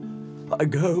so, I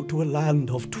go to a land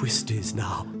of twisties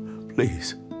now.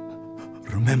 Please,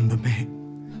 remember me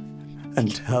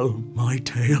and tell my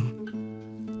tale.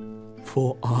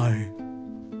 For I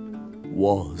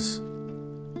was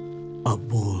a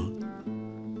bull.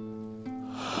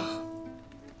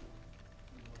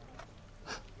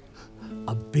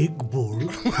 A big bull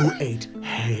who ate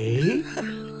hay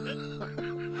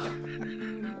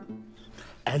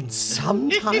and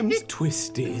sometimes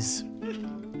twisties.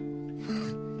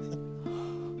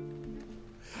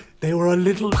 They were a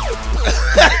little...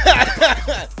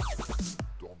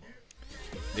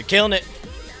 They're killing it.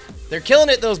 They're killing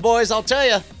it, those boys, I'll tell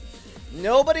you.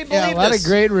 Nobody believed Yeah, a lot this. of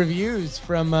great reviews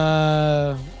from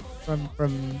the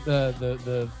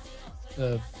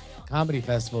comedy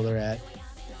festival they're at.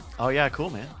 Oh yeah, cool,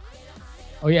 man.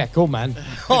 Oh yeah, cool, man.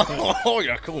 Oh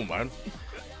yeah, cool, man.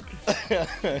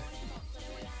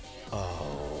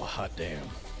 Oh, hot damn.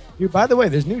 Dude, by the way,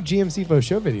 there's new GMC Faux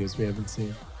Show videos we haven't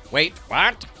seen. Wait,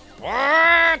 what?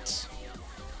 What?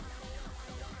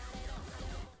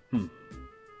 Where I'm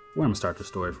gonna start the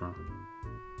story from?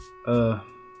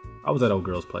 I was at old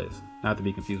girl's place, not to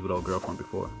be confused with old girl from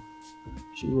before.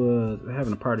 She was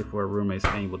having a party for her roommate's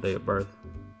annual day of birth.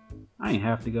 I ain't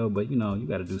have to go, but you know, you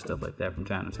gotta do stuff like that from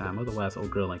time to time. Otherwise, old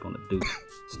girl ain't gonna do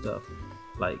stuff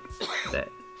like that.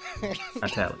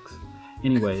 Italics.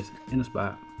 Anyways, in the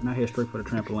spot, and I head straight for the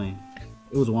trampoline.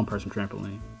 It was a one-person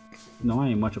trampoline. You know, I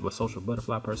ain't much of a social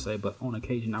butterfly per se, but on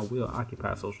occasion I will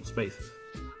occupy social spaces.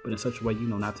 But in such a way, you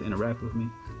know, not to interact with me.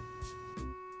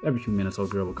 Every few minutes,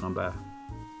 old girl will come by.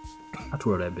 I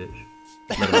twirl that bitch.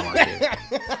 Let her know I care.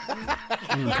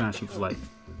 And one time she was like,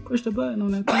 push the button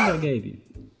on that thing I gave you.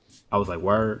 I was like,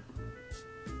 word.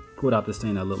 Pulled out this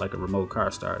thing that looked like a remote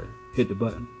car starter. Hit the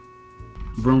button.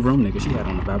 Vroom vroom nigga, she had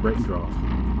on the vibrating draw.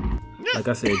 Like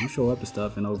I said, you show up to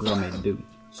stuff and old girl made you do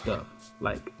stuff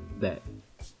like that.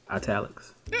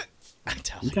 Italics.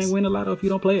 You can't win a lotto if you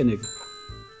don't play it, nigga.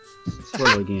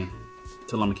 Twirl again.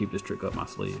 Till I'm gonna keep this trick up my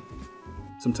sleeve.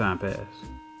 Some time passed.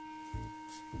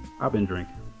 I've been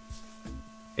drinking.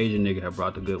 Asian nigga have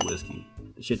brought the good whiskey.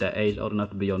 The shit that aged old enough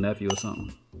to be your nephew or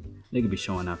something. Nigga be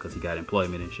showing out cause he got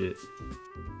employment and shit.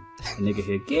 And nigga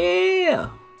hear, yeah,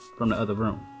 from the other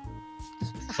room.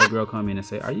 Old girl come in and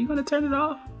say, are you gonna turn it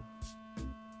off?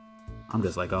 I'm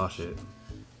just like, oh shit.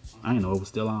 I ain't know it was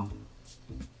still on.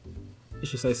 It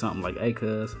should say something like, hey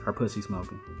cuz, her pussy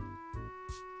smoking.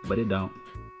 But it don't.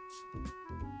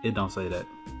 It don't say that.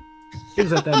 It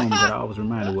was at that moment that I was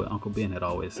reminded what Uncle Ben had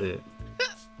always said.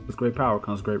 With great power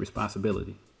comes great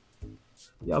responsibility.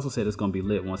 He also said it's gonna be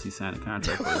lit once he signed a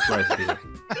contract for his rice deal.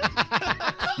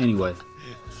 Anyway,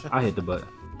 I hit the button.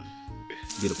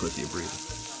 Get a pussy a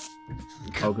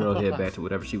breather. Old girl head back to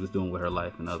whatever she was doing with her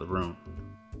life in the other room.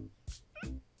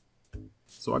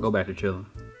 So I go back to chilling.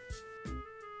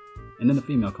 And then the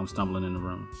female comes stumbling in the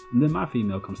room. And then my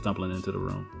female comes stumbling into the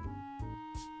room.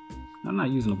 I'm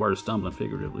not using the word stumbling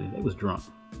figuratively. They was drunk.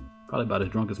 Probably about as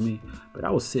drunk as me. But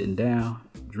I was sitting down,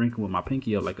 drinking with my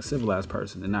pinky up like a civilized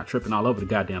person and not tripping all over the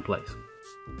goddamn place.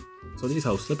 So these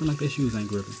hoes slipping like their shoes ain't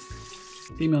gripping.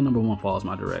 Female number one follows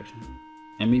my direction.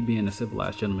 And me being the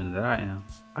civilized gentleman that I am,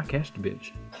 I catch the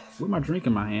bitch. With my drink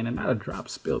in my hand and not a drop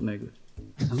spilled, nigga.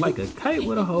 And like a kite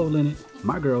with a hole in it,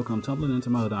 my girl come tumbling into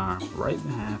my other arm right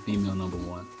behind female number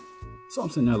one. So I'm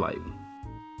sitting there like,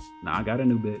 now I got a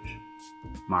new bitch.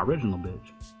 My original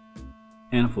bitch.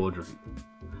 And a full drink.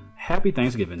 Happy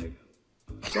Thanksgiving, nigga.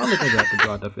 So I look at the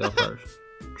draw that fell first.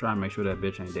 Try and make sure that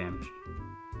bitch ain't damaged.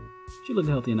 She looked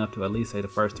healthy enough to at least say the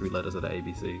first 3 letters of the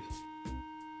ABCs.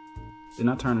 Then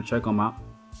I turned to check on my...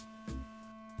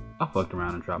 I fucked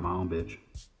around and dropped my own bitch.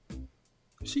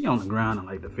 She on the ground in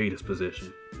like the fetus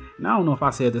position. And I don't know if I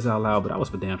said this out loud, but I was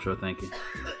for damn sure thinking,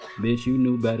 bitch, you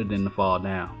knew better than to fall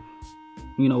down.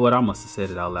 You know what, I must have said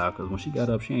it out loud, because when she got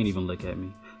up, she ain't even look at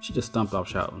me. She just stumped off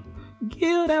shouting,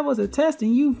 Gil, that was a test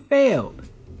and you failed.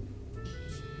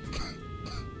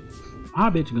 My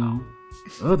bitch gone,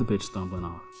 the other bitch stumbling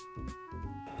off.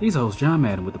 These hoes John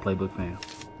Madden with the Playbook fam.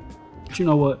 But you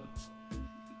know what?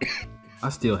 I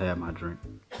still have my drink.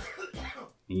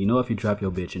 And you know if you drop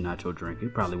your bitch and not your drink,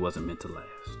 it probably wasn't meant to last.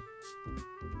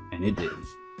 And it didn't.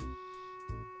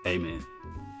 Amen.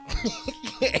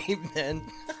 Amen.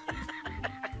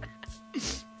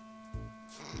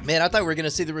 Man, I thought we were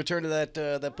gonna see the return of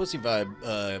that pussy vibe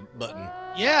button.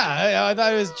 Yeah, I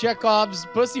thought it was Chekhov's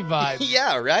pussy vibe.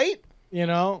 Yeah, right? You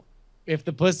know, if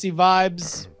the pussy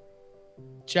vibes,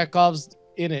 Chekhov's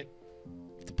in it.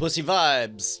 If the pussy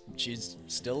vibes, she's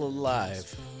still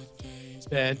alive.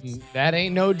 Then that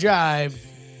ain't no jive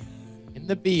in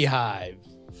the beehive.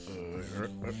 All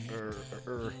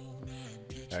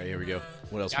right, here we go.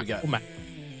 What else we got?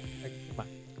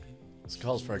 This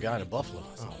calls for a guy in a buffalo.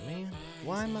 Oh, man.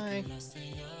 Why am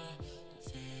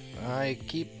I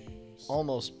keep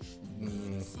almost...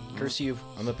 curse you.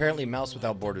 I'm apparently Mouse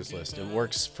Without Borders list. It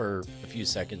works for a few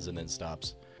seconds and then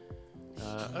stops.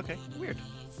 Okay. Weird.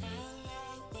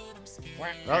 Oh,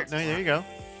 no, there you go.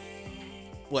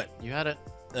 What? You had it.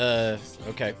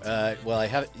 Okay. Well, I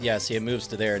have it. Yeah, see, it moves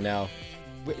to there now.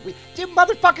 Wait. Dude,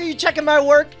 motherfucker, you checking my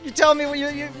work? You telling me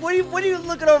what are you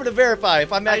looking over to verify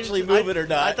if I'm actually moving or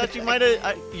not? I thought you might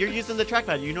have. You're using the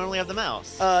trackpad. You normally have the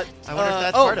mouse. I wonder if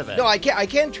that's part of it. No, I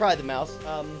can try the mouse.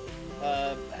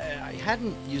 I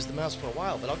hadn't used the mouse for a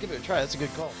while, but I'll give it a try. That's a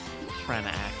good call. Trying to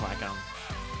act like I'm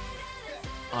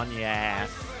on your ass.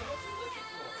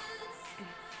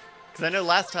 Because I know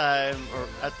last time, or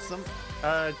at some,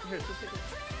 here, just take it.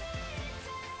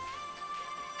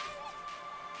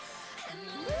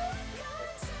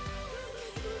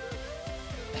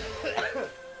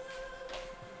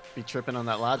 Be tripping on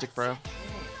that logic, bro. All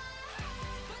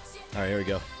right, here we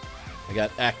go. I got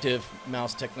active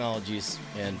mouse technologies,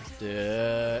 and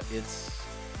it's...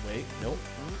 Wait, nope.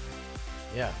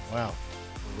 Yeah, wow.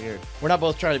 Weird. We're not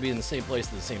both trying to be in the same place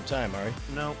at the same time, are we?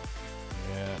 Nope.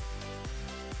 Yeah.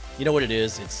 You know what it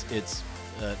is? It's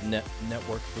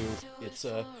network foo. It's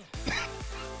Okay.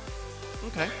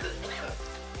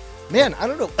 Man, I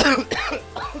don't know.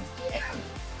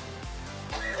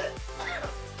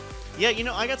 Yeah, you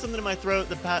know, I got something in my throat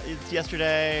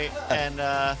yesterday, and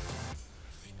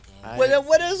what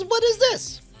is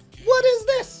this? What is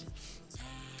this?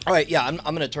 All right, yeah, I'm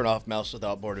gonna turn off Mouse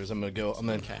Without Borders. I'm gonna go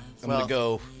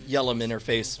Yellum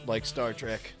interface like Star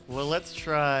Trek. Well, let's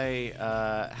try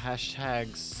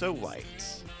hashtag so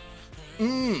white.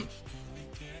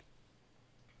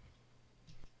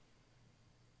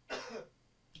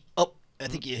 Oh, I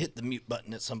think you hit the mute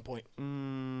button at some point.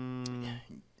 No,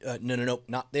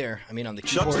 not there. I mean on the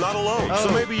keyboard. Chuck's not alone, Oh.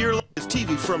 so maybe you're his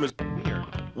TV from his...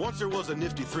 Once there was a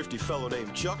nifty, thrifty fellow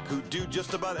named Chuck who'd do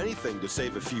just about anything to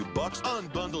save a few bucks,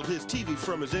 unbundled his TV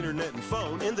from his internet and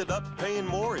phone, ended up paying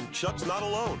more, and Chuck's not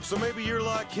alone. So maybe you're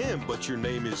like him, but your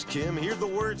name is Kim. Hear the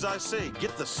words I say.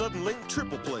 Get the Sudden Link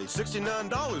Triple Play,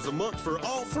 $69 a month for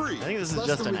all three. I think this is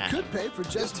just an ad. Could pay for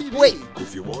just TV. Wait,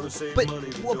 If you want to save but money,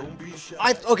 then well, don't be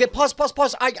shy. okay, pause.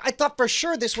 I thought for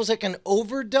sure this was like an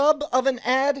overdub of an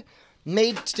ad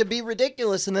made to be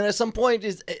ridiculous, and then at some point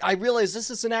I realized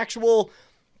this is an actual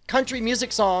country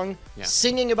music song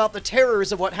singing about the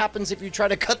terrors of what happens if you try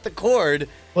to cut the cord.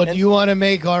 Well, do you want to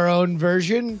make our own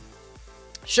version?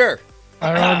 Sure.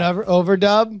 Our own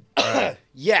overdub?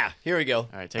 Yeah, here we go. All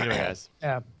right, take it away, guys.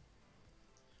 Yeah.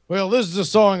 Well, this is a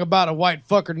song about a white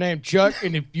fucker named Chuck,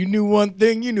 and if you knew one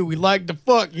thing, you knew he liked to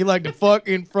fuck. He liked to fuck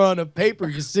in front of paper,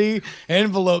 you see,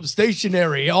 envelope,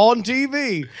 stationery, on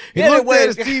TV. He looked at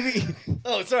his TV.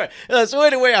 Oh, sorry. So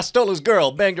anyway, I stole his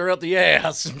girl, banged her up the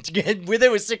ass, with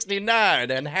it was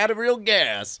 69, and had a real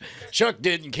gas. Chuck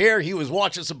didn't care. He was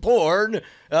watching some porn.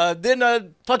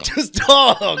 Then fucked his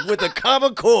dog with a cob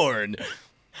of corn.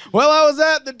 Well, I was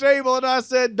at the table and I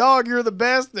said, "Dog, you're the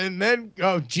best." And then,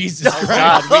 oh Jesus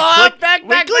Christ! God,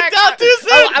 we clicked out too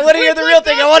soon. I want to hear the real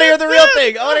thing. I want to hear the real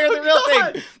thing. I want to hear the real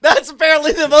thing. That's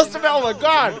apparently the most. Oh my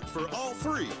God! For all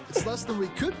three. It's less than we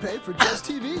could pay for just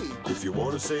TV. If you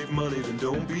want to save money, then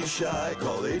don't be shy.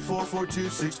 Call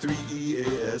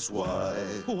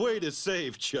 844-263-EASY. Way to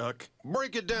save, Chuck.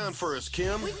 Break it down for us,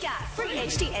 Kim. We got free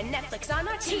HD and Netflix on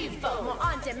our TiVo. More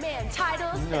on-demand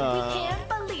titles than we can't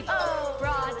believe. Oh,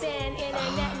 broadband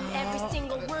internet in every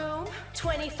single room.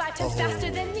 25 times faster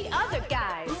than the other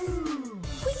guys.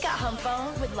 We got home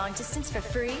phone with long distance for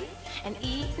free and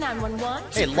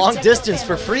E911. Hey, long distance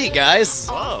for free, guys.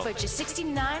 All for just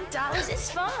 $69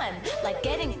 is fun. Like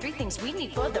getting 3 things we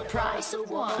need for the price of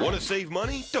one. Want to save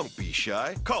money? Don't be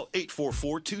shy. Call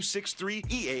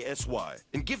 844-263-EASY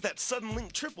and give that Sudden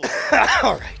Link triple.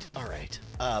 All right.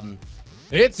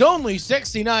 It's only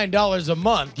 $69 a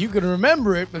month. You can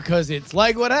remember it because it's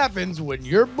like what happens when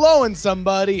you're blowing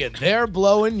somebody and they're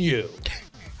blowing you.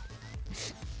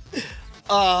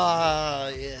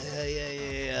 Yeah.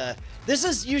 This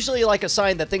is usually like a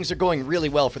sign that things are going really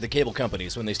well for the cable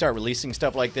companies when they start releasing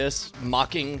stuff like this,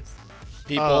 mocking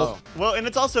people. Oh. Well, and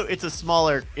it's a small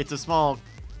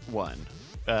one.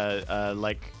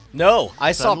 Like No,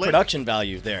 I saw Suddenly? production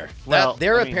value there. Well,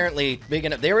 they're I mean- apparently big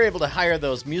enough. They were able to hire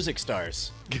those music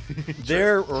stars.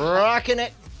 They're rocking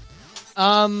it.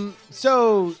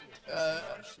 So,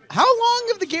 how long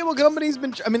have the cable companies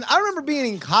been? I mean, I remember being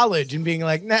in college and being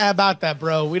like, "Nah, about that,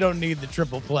 bro. We don't need the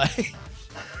triple play."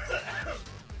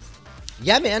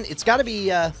 Yeah, man, it's got to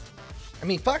be. I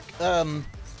mean, fuck.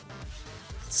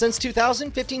 Since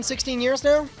 2000, 15, 16 years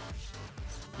now.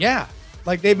 Yeah,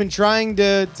 like they've been trying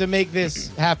to make this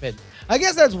happen. I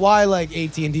guess that's why like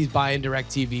AT&T's buying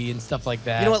DirecTV and stuff like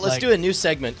that. You know what? Let's like, do a new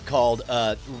segment called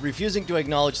 "Refusing to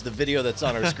Acknowledge the Video That's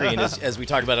on Our Screen" as we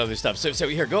talk about other stuff. So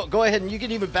here, go ahead and you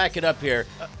can even back it up here,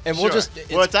 and we'll sure. just.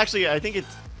 Well, it's actually. I think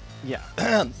it's. Yeah.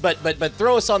 but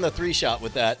throw us on the 3-shot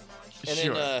with that. And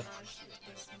Sure. Then,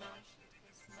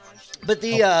 but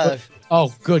the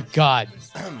oh, good God.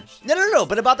 No.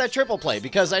 But about that triple play,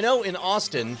 because I know in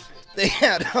Austin they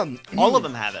had All of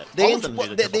them have it. They All of them do the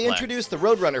triple they play. introduced the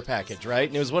Roadrunner package, right?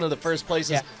 And it was one of the first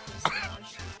places. Yeah.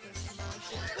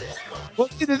 Well,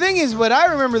 see, the thing is, what I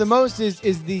remember the most is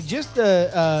the just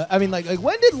I mean, like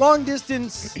when did long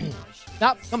distance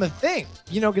not become a thing?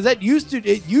 You know, because it used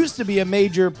to be a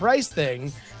major price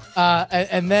thing,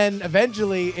 and then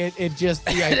eventually it just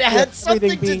the It idea had of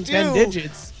something everything being to 10 do.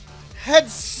 digits. Had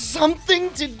something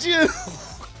to do.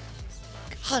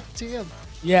 God damn.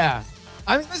 Yeah.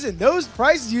 I mean, listen, those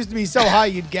prices used to be so high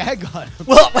you'd gag on them.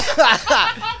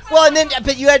 Well, and then,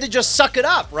 but you had to just suck it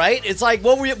up, right? It's like,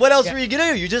 what else were you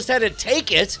gonna do? You just had to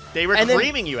take it. They were and then-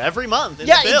 creaming you every month. In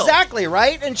Yeah, the bill. exactly,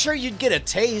 right? And sure, you'd get a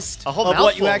taste A whole of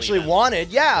what you mouthful actually even. wanted.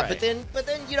 Yeah, Right. but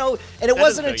then, you know, and it That wasn't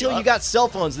doesn't fill until you you up. got cell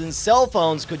phones, then cell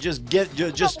phones could just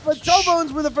But cell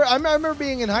phones were the first. I remember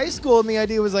being in high school, and the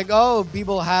idea was like, oh,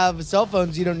 people have cell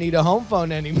phones. You don't need a home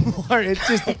phone anymore. It's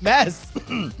just a mess.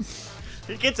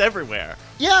 It gets everywhere.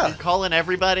 Yeah. You're calling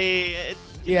everybody.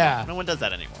 Yeah. No one does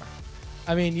that anymore.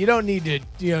 I mean, you don't need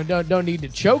to, don't need to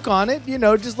choke on it. You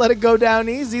know, just let it go down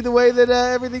easy. The way that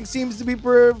everything seems to be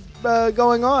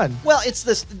going on. Well,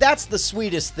 that's the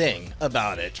sweetest thing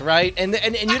about it, right? And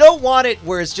you don't want it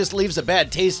where it just leaves a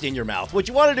bad taste in your mouth. What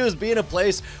you want to do is be in a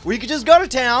place where you can just go to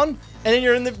town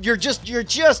and then you're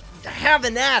just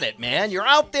having at it, man. You're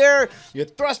out there, you're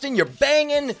thrusting, you're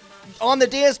banging on the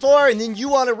dance floor, and then you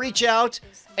want to reach out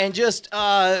and just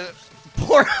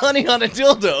pour honey on a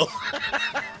dildo.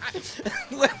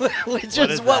 Which What is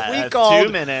is what that? we That's call 2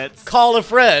 minutes. Call a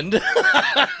friend.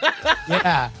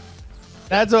 Yeah.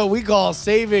 That's what we call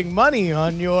saving money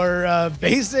on your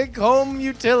basic home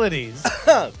utilities.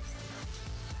 Is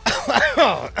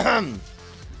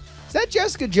that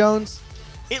Jessica Jones?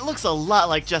 It looks a lot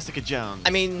like Jessica Jones. I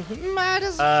mean, might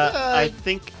as I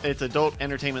think it's adult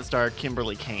entertainment star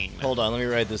Kimberly Kane. Hold on, let me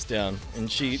write this down. And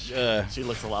she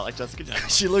looks a lot like Jessica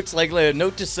Jones. She looks like a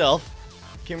note to self.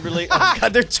 Kimberly, oh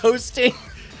God, they're toasting.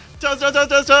 Toast, toast, toast,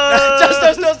 toast, toast,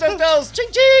 toast, toast, toast, toast, ching,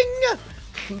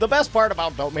 ching. The best part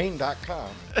about domain.com.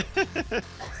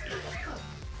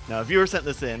 Now, a viewer sent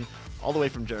this in all the way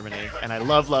from Germany, and I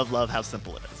love, love, love how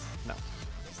simple it is. No.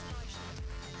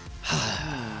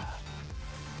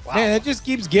 Wow. Man, that just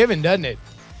keeps giving, doesn't it?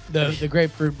 The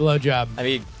grapefruit blowjob. I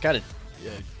mean,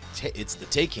 it's the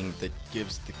taking that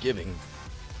gives the giving.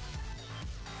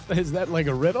 Is that like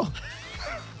a riddle?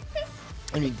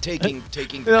 I mean, taking.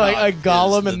 Like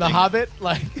Gollum and the Hobbit.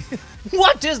 Like,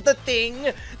 what is the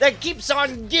thing that keeps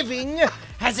on giving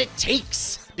as it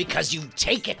takes because you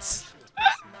take it?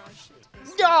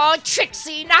 Oh,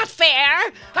 Trixie, not fair.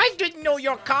 I didn't know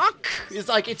your cock. It's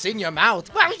like it's in your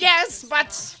mouth. Well, yes,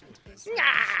 but...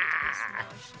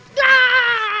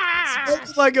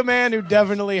 It's like a man who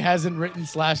definitely hasn't written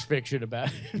slash fiction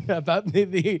about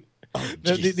the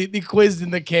quiz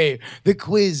in the cave. The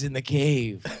quiz in the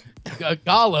cave.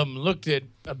 Gollum looked at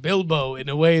a Bilbo in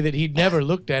a way that he'd never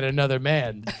looked at another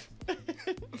man.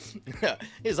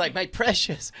 He's like, my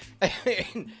precious.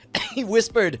 He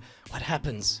whispered, what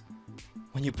happens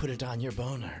when you put it on your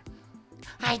boner?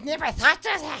 I never thought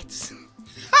of that.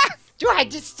 Do I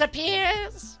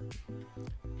disappears?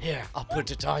 Here, I'll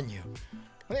put it on you.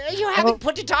 You haven't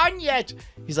put it on yet.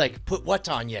 He's like, put what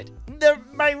on yet?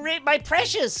 My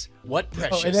precious. What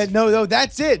precious? Oh, and then, no,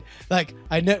 that's it. Like,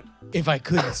 I know if I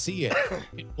couldn't see it,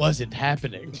 it wasn't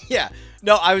happening. Yeah.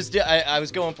 No, I was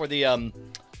going for the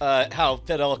how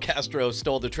Fidel Castro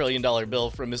stole the $1 trillion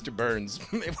bill from Mr. Burns.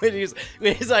 when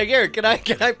he's like, here, can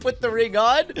I put the ring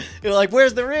on? You're like,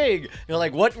 where's the ring? You're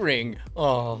like, what ring?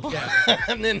 Oh. Yeah.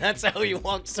 And then that's how he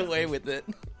walks away with it.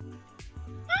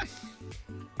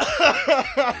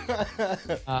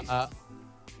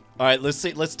 All right, let's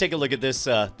see. Let's take a look at this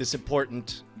this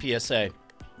important PSA.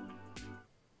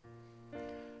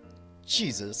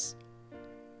 Jesus.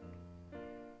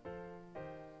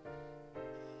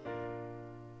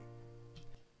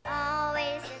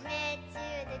 Always submit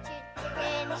to the church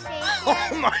administration.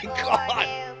 Oh my God.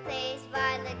 Order placed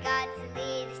by the God to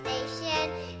lead the station.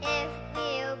 If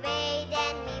we obey,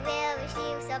 then we will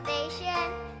receive salvation.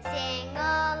 Sing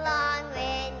along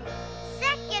with me.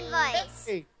 Second voice.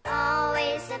 Hey.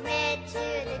 Always submit to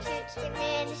the church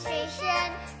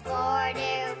administration.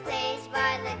 Order placed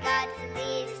by the God to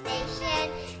lead the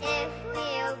station. If we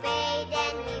obey,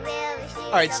 then we will receive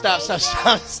All right, stop.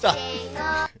 salvation. Sing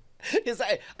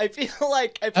I feel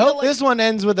like I hope this one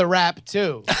ends with a rap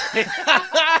too.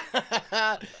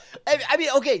 I mean,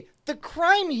 okay, the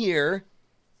crime here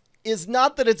is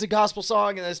not that it's a gospel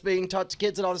song and it's being taught to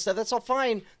kids and all this stuff. That's all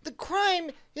fine. The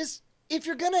crime is if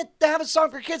you're gonna have a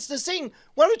song for kids to sing,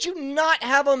 why don't you not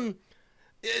have them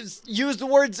use the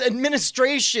words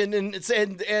administration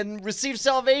and receive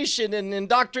salvation and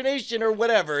indoctrination or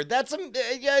whatever? That's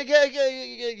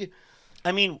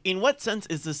I mean, in what sense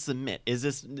is this submit? Is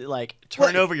this like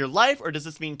turn over your life, or does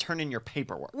this mean turn in your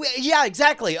paperwork? Yeah,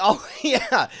 exactly. Oh,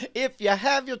 yeah. If you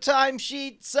have your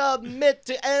timesheet, submit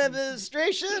to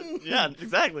administration. Yeah,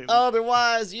 exactly.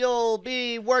 Otherwise, you'll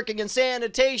be working in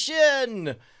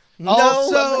sanitation.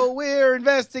 Also, we're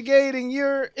investigating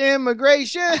your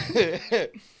immigration.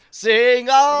 Sing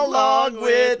along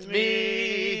with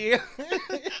me.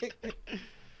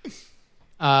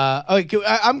 Okay,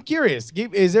 I'm curious.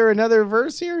 Is there another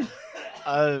verse here?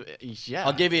 Yeah.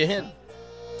 I'll give you a hint.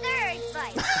 Third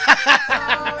fight.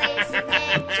 Always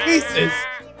submit to Jesus.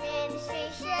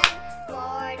 administration.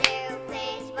 For new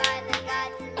place by the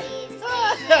gods and lead the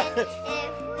station.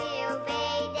 If we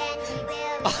obey, then we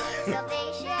will receive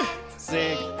salvation.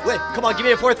 Sing. Wait, come on, give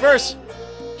me a fourth verse.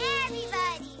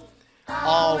 Everybody.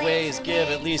 Always give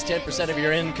at least 10% of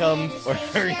your income, or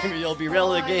you'll be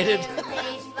relegated.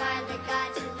 Place by the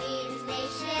gods and lead the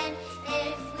nation.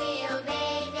 If we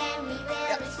obey, then we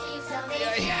will receive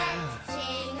salvation.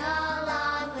 Sing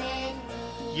along with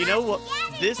me. You know what?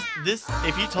 This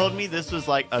if you told me this was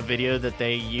like a video that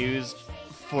they used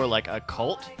for like a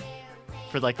cult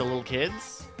for like the little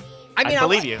kids, I mean, I'd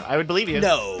believe you. I would believe you.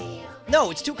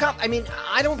 No, it's too I mean,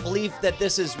 I don't believe that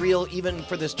this is real even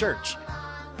for this church.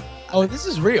 Oh, this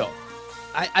is real.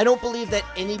 I don't believe that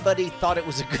anybody thought it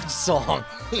was a good song,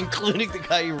 including the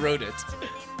guy who wrote it.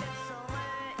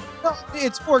 No,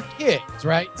 it's for kids,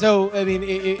 right? So I mean,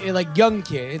 it like young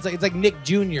kids. It's like Nick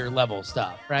Jr. level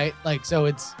stuff, right? Like so,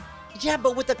 it's Yeah,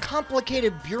 but with a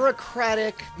complicated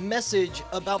bureaucratic message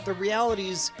about the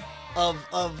realities of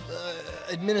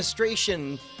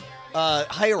administration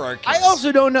hierarchies. I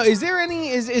also don't know. Is there any?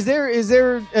 Is there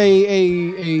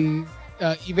a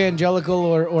evangelical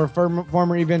or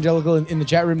former evangelical in the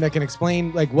chat room that can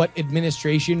explain like what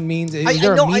administration means? Is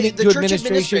there a meaning the to church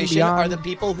administration beyond? are the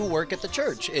people who work at the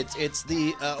church. It's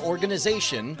the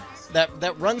organization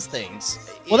that runs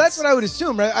things. Well, that's what I would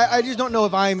assume, right? I just don't know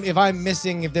if I'm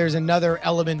missing, if there's another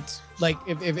element, like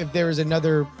if there is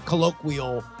another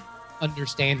colloquial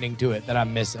understanding to it that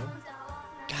I'm missing.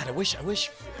 God, I wish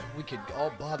we could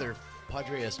all bother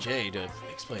Padre SJ to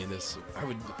explain this.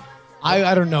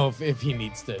 I don't know if he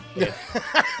needs to.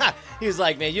 He was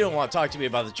like, man, you don't want to talk to me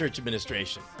about the church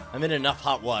administration. I'm in enough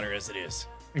hot water as it is.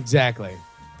 Exactly.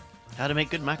 How to make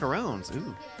good macarons.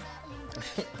 Ooh.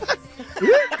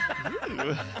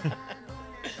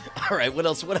 All right, what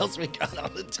else we got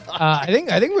on the top? I think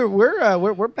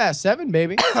we're past 7,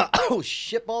 baby. Oh,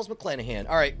 shitballs McClanahan.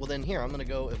 All right, well then here, I'm going to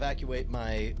go evacuate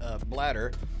my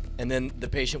bladder, and then the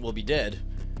patient will be dead.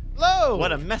 Hello!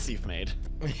 What a mess you've made.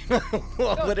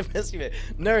 What a mess you made.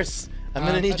 Nurse, I'm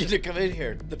going to need you to come in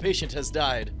here. The patient has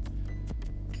died.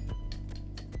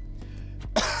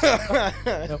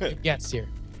 Nope, it gets here.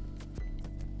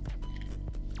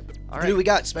 All Who do we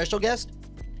got? Special guest?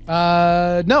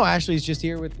 No, Ashley's just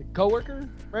here with the coworker,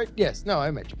 right? Yes. No,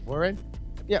 I met you before, right?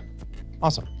 Yep.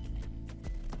 Awesome.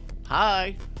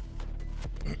 Hi.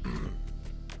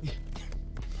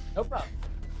 No problem.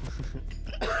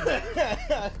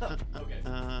 Okay.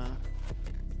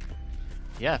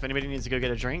 Yeah, if anybody needs to go get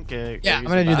a drink, go Yeah, I'm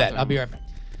use gonna the do that. bathroom. I'll be right back.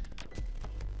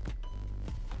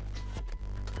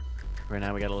 Right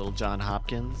now we got a little John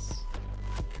Hopkins.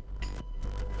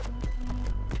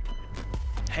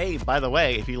 Hey, by the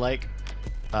way, if you like,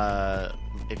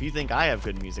 if you think I have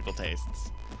good musical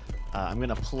tastes, I'm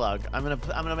gonna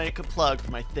make a plug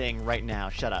for my thing right now.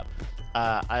 Shut up.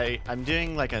 I'm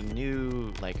doing like a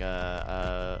new like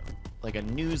a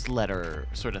newsletter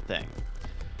sort of thing.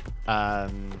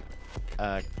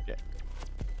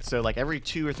 So like every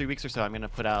 2 or 3 weeks or so, I'm gonna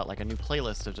put out like a new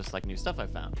playlist of just like new stuff I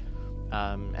found.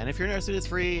 And if you're interested, it's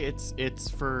free. It's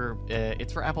for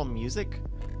Apple Music.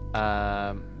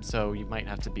 So you might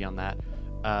have to be on that.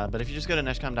 But if you just go to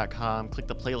neshcom.com, click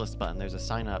the playlist button, there's a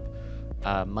sign up.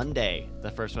 Monday,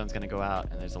 the first one's gonna go out,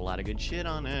 and there's a lot of good shit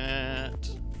on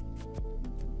it.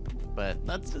 But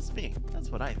that's just me.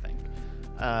 That's what I think.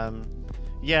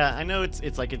 Yeah, I know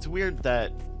it's like it's weird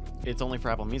that it's only for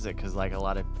Apple Music because like a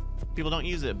lot of people don't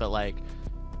use it. But like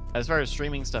as far as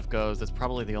streaming stuff goes, that's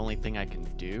probably the only thing I can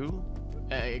do.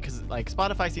 Because like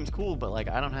Spotify seems cool, but like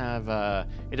I don't have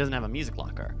it doesn't have a music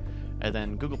locker. And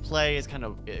then Google Play is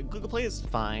Google Play is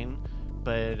fine,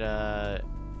 but the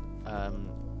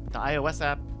iOS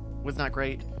app was not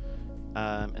great.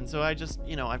 And so I just,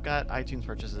 I've got iTunes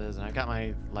purchases and I've got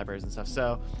my libraries and stuff.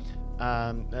 So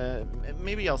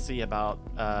maybe I'll see about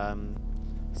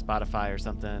Spotify or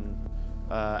something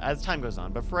as time goes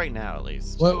on. But for right now, at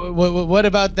least. What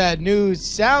about that new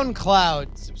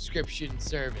SoundCloud subscription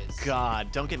service?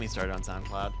 God, don't get me started on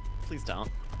SoundCloud. Please don't.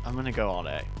 I'm gonna go all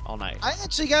day, all night. I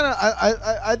actually kind of,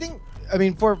 I think, I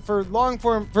mean, for long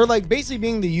form, for like basically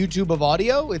being the YouTube of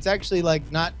audio, it's actually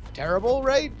like not terrible,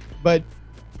 right? But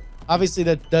obviously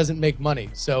that doesn't make money.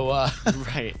 So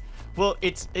right. Well,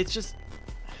 it's just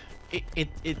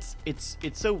it's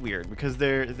so weird because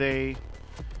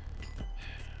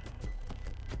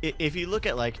if you look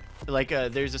at like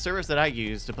there's a service that I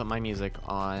use to put my music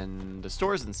on the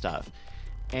stores and stuff,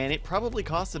 and it probably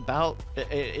costs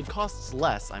it costs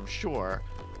less, I'm sure,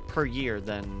 per year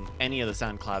than any of the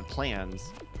SoundCloud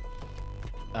plans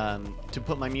to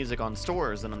put my music on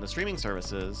stores and on the streaming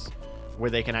services, where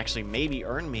they can actually maybe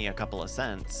earn me a couple of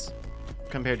cents,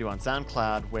 compared to on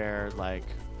SoundCloud, where like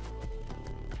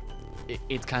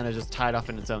it's kind of just tied off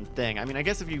in its own thing. I mean, I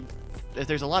guess if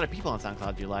there's a lot of people on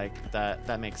SoundCloud you like,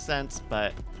 that makes sense,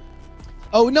 but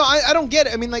oh no, I don't get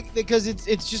it. I mean, like, because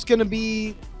it's just gonna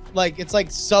be like, it's like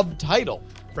subtitle,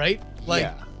 right? Like,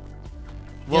 yeah.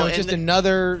 Well, it's just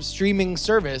another streaming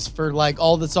service for like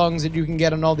all the songs that you can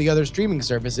get on all the other streaming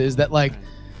services. That like,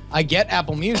 I get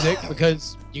Apple Music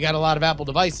because you got a lot of Apple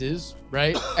devices,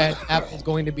 right? And Apple's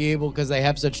going to be able, because they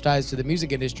have such ties to the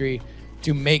music industry,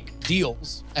 to make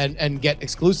deals and get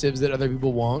exclusives that other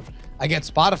people won't. I get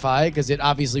Spotify because it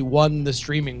obviously won the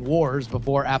streaming wars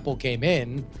before Apple came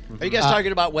in. Are you guys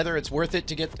talking about whether it's worth it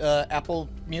to get Apple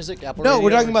Music? Apple No, Radio?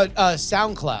 we're talking about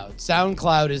SoundCloud.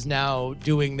 SoundCloud is now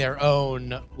doing their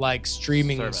own like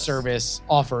streaming service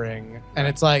offering, and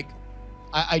it's like,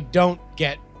 I don't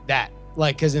get that.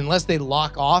 Like, because unless they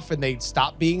lock off and they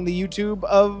stop being the YouTube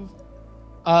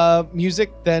of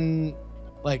music, then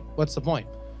like, what's the point?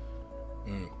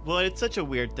 Well, it's such a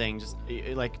weird thing, just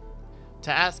like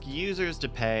to ask users to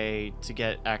pay to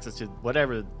get access to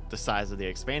whatever the size of the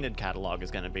expanded catalog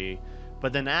is going to be,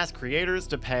 but then ask creators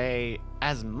to pay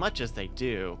as much as they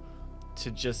do to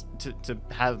just to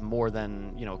have more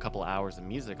than, you know, a couple hours of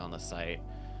music on the site.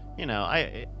 You know,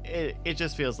 it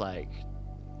just feels like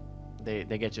they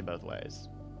get you both ways.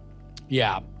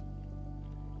 Yeah.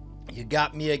 You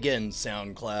got me again,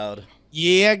 SoundCloud.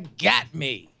 You got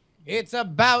me. It's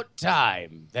about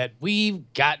time that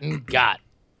we've gotten got.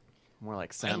 More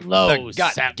like Sound. Hello, The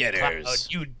got SoundCloud, getters.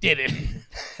 you did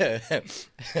it.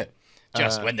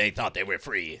 Just when they thought they were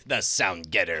free, the sound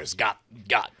getters got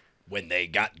when they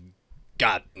got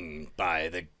gotten by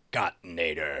the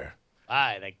Gottonator.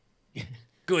 By the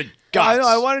good I God. know.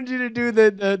 I wanted you to do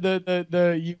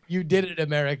the you did it,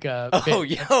 America. Oh bit.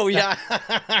 yeah, oh yeah.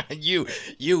 you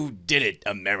did it,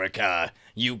 America.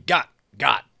 You got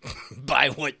by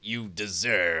what you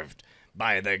deserved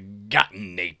by the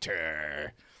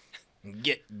Gottonator.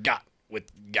 Get got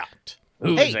with got.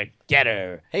 Who's a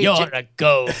getter? Hey, You're Jim. a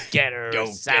go-getter, Go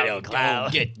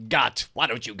SoundCloud. get got. Why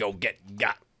don't you go get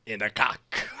got in the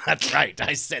cock? That's right.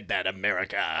 I said that,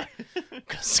 America.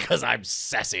 Because I'm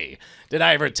sassy. Did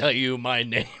I ever tell you my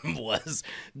name was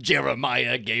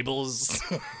Jeremiah Gables?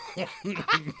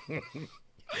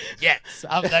 Yes,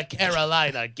 I'm the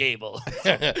Carolina Gable.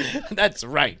 That's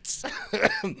right.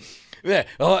 Yeah,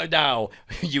 oh, now,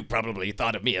 you probably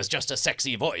thought of me as just a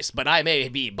sexy voice, but I may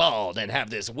be bald and have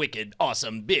this wicked,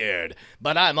 awesome beard,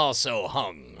 but I'm also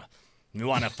hung. You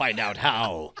want to find out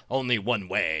how? Only one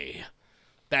way.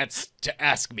 That's to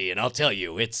ask me, and I'll tell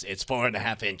you, it's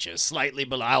 4.5 inches, slightly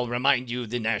below. I'll remind you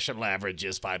the national average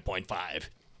is 5.5,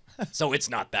 so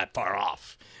it's not that far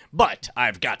off. But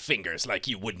I've got fingers like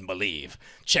you wouldn't believe.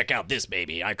 Check out this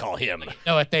baby, I call him. You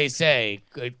know what they say?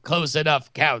 Close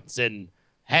enough counts in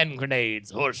hand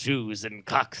grenades, horseshoes, and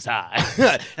cock's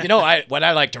eye. You know, what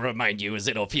I like to remind you is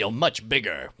it'll feel much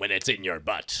bigger when it's in your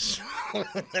butt.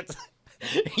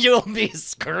 You'll be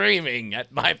screaming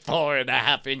at my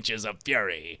 4.5 inches of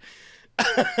fury.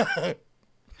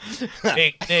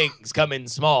 Big things come in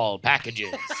small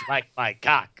packages, like my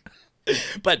cock.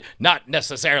 But not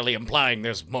necessarily implying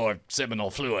there's more seminal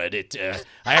fluid.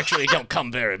 I actually don't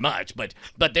come very much, but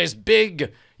there's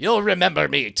big. You'll remember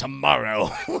me tomorrow.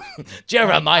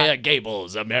 Jeremiah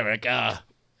Gables, America.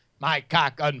 My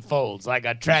cock unfolds like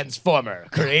a transformer,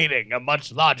 creating a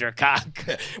much larger cock.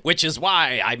 Which is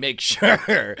why I make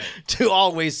sure to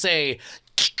always say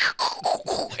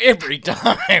every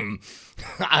time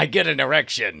I get an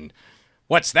erection.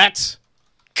 What's that?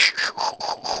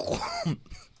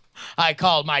 I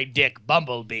call my dick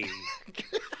Bumblebee.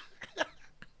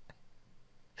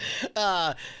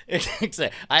 I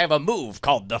have a move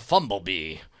called the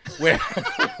Fumblebee, where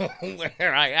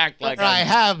I act like I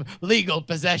have legal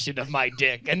possession of my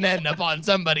dick, and then upon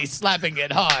somebody slapping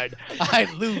it hard, I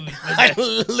lose I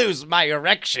lose my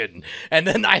erection, and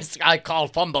then I call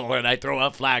fumble and I throw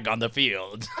a flag on the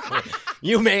field.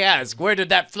 You may ask, where did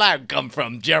that flag come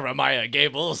from, Jeremiah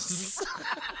Gables?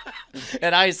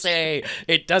 And I say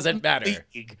it doesn't matter.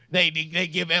 They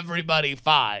give everybody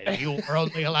 5. You are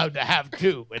only allowed to have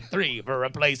 2 and 3 for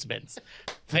replacements.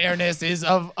 Fairness is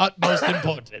of utmost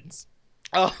importance.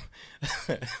 Oh,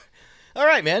 all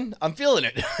right, man. I'm feeling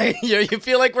it. You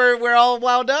feel like we're all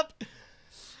wound up?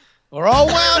 We're all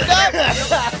wound up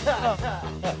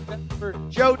for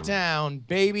Showtown,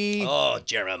 baby. Oh,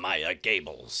 Jeremiah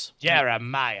Gables.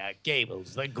 Jeremiah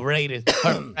Gables, the greatest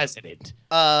president.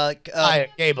 Jeremiah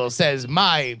Gables says,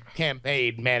 my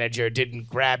campaign manager didn't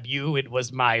grab you. It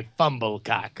was my fumble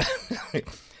cock.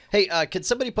 Hey, could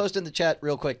somebody post in the chat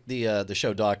real quick the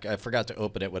show doc? I forgot to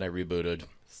open it when I rebooted.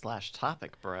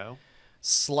 /topic, bro.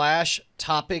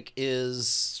 /topic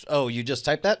is... Oh, you just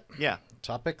typed that? Yeah.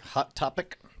 Topic? Hot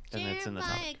topic? And it's in the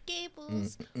topic.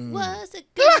 Gables was a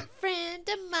good friend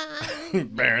of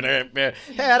mine.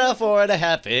 Had a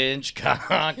 4.5-inch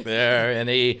cock there, and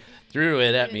he threw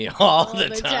it at me all the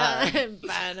time.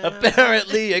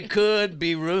 Apparently, it could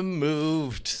be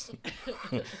removed.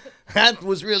 That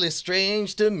was really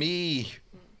strange to me.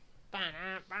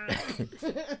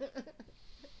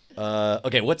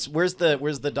 Okay, where's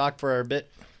the doc for our bit?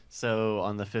 So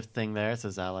on the 5th thing there, it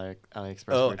says AliExpress.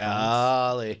 Oh,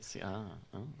 Ali. Oh.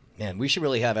 Man, we should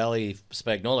really have Ali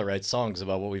Spagnola write songs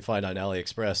about what we find on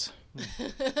AliExpress.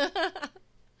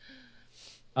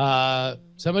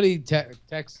 Somebody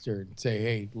text her and say,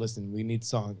 hey, listen, we need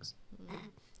songs.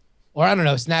 Or I don't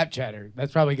know, Snapchat her.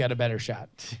 That's probably got a better shot.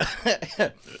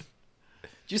 Do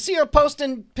you see her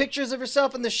posting pictures of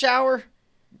herself in the shower?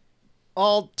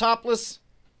 All topless?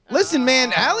 Listen,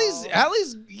 man,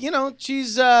 Allie's, you know,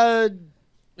 she's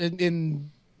in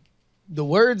the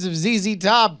words of ZZ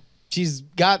Top, she's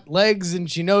got legs and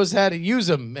she knows how to use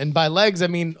them. And by legs, I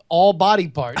mean all body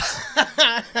parts.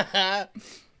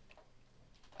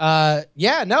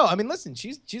 Yeah, no, I mean, listen,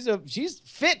 she's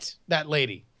fit, that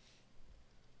lady.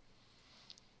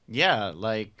 Yeah,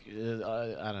 like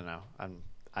I don't know.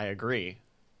 I agree.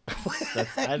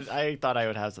 I thought I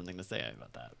would have something to say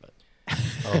about that, but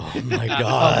oh my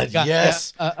God,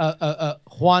 yes.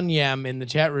 Juan Yam in the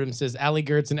chat room says Ali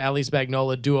Gertz and Ali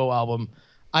Spagnola duo album.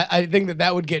 I think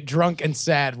that would get drunk and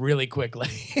sad really quickly.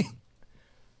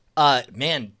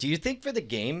 Man, do you think for the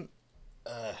game,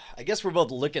 I guess we're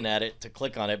both looking at it to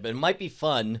click on it, but it might be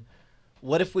fun.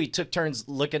 What if we took turns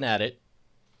looking at it?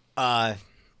 Like,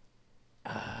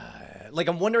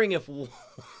 I'm wondering if...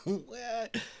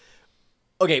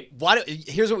 Okay,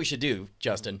 here's what we should do,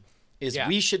 Justin, is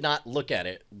we should not look at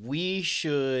it. We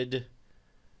should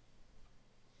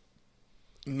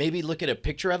maybe look at a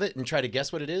picture of it and try to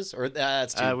guess what it is? Or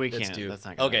that's too... we can't. That's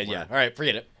not gonna okay, work. yeah. All right,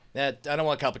 forget it. I don't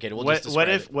want to complicate it. We'll just describe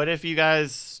it. What if you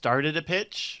guys started a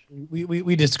pitch?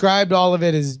 We described all of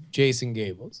it as Jason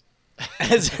Gables.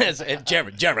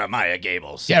 Jeremiah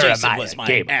Gables. Jason was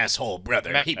my asshole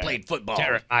brother. He played football.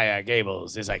 Jeremiah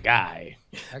Gables is a guy.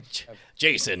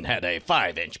 Jason had a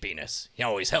 5-inch penis. He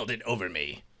always held it over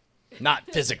me.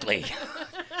 Not physically.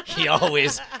 He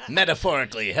always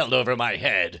metaphorically held over my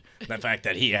head the fact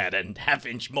that he had a 1/2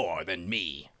 inch more than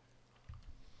me.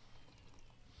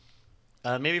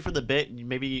 Maybe for the bit,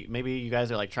 maybe you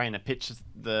guys are like trying to pitch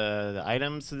the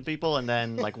items to the people, and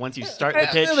then like once you start the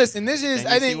pitch. Listen, this is.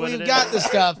 I think we've got the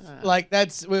stuff. Like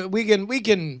that's we're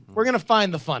gonna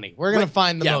find the funny. We're gonna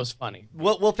find the most funny.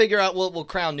 We'll figure out. We'll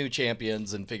crown new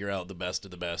champions and figure out the best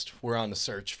of the best. We're on the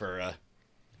search for.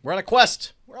 We're on a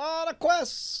quest. We're on a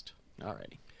quest.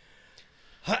 Alrighty.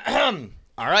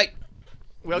 All right.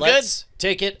 Well, let's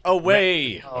take it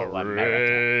away.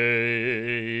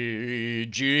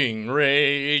 Raging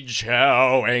rage,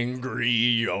 how angry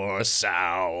your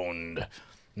sound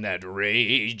that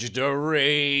raged a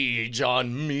rage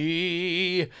on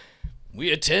me.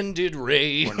 We attended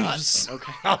raves. We're not.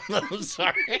 Okay. I'm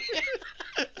sorry.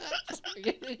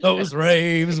 Those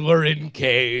raves were in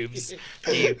caves.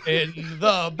 Even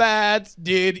the bats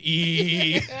did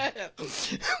eat.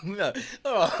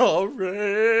 Oh,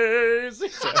 raves.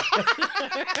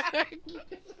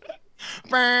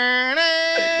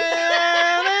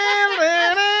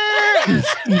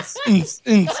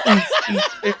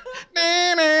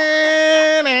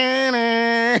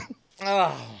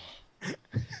 Oh.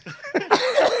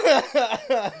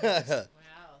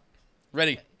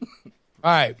 Ready.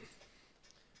 All right.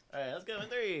 All right, let's go in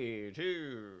 3,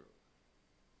 2.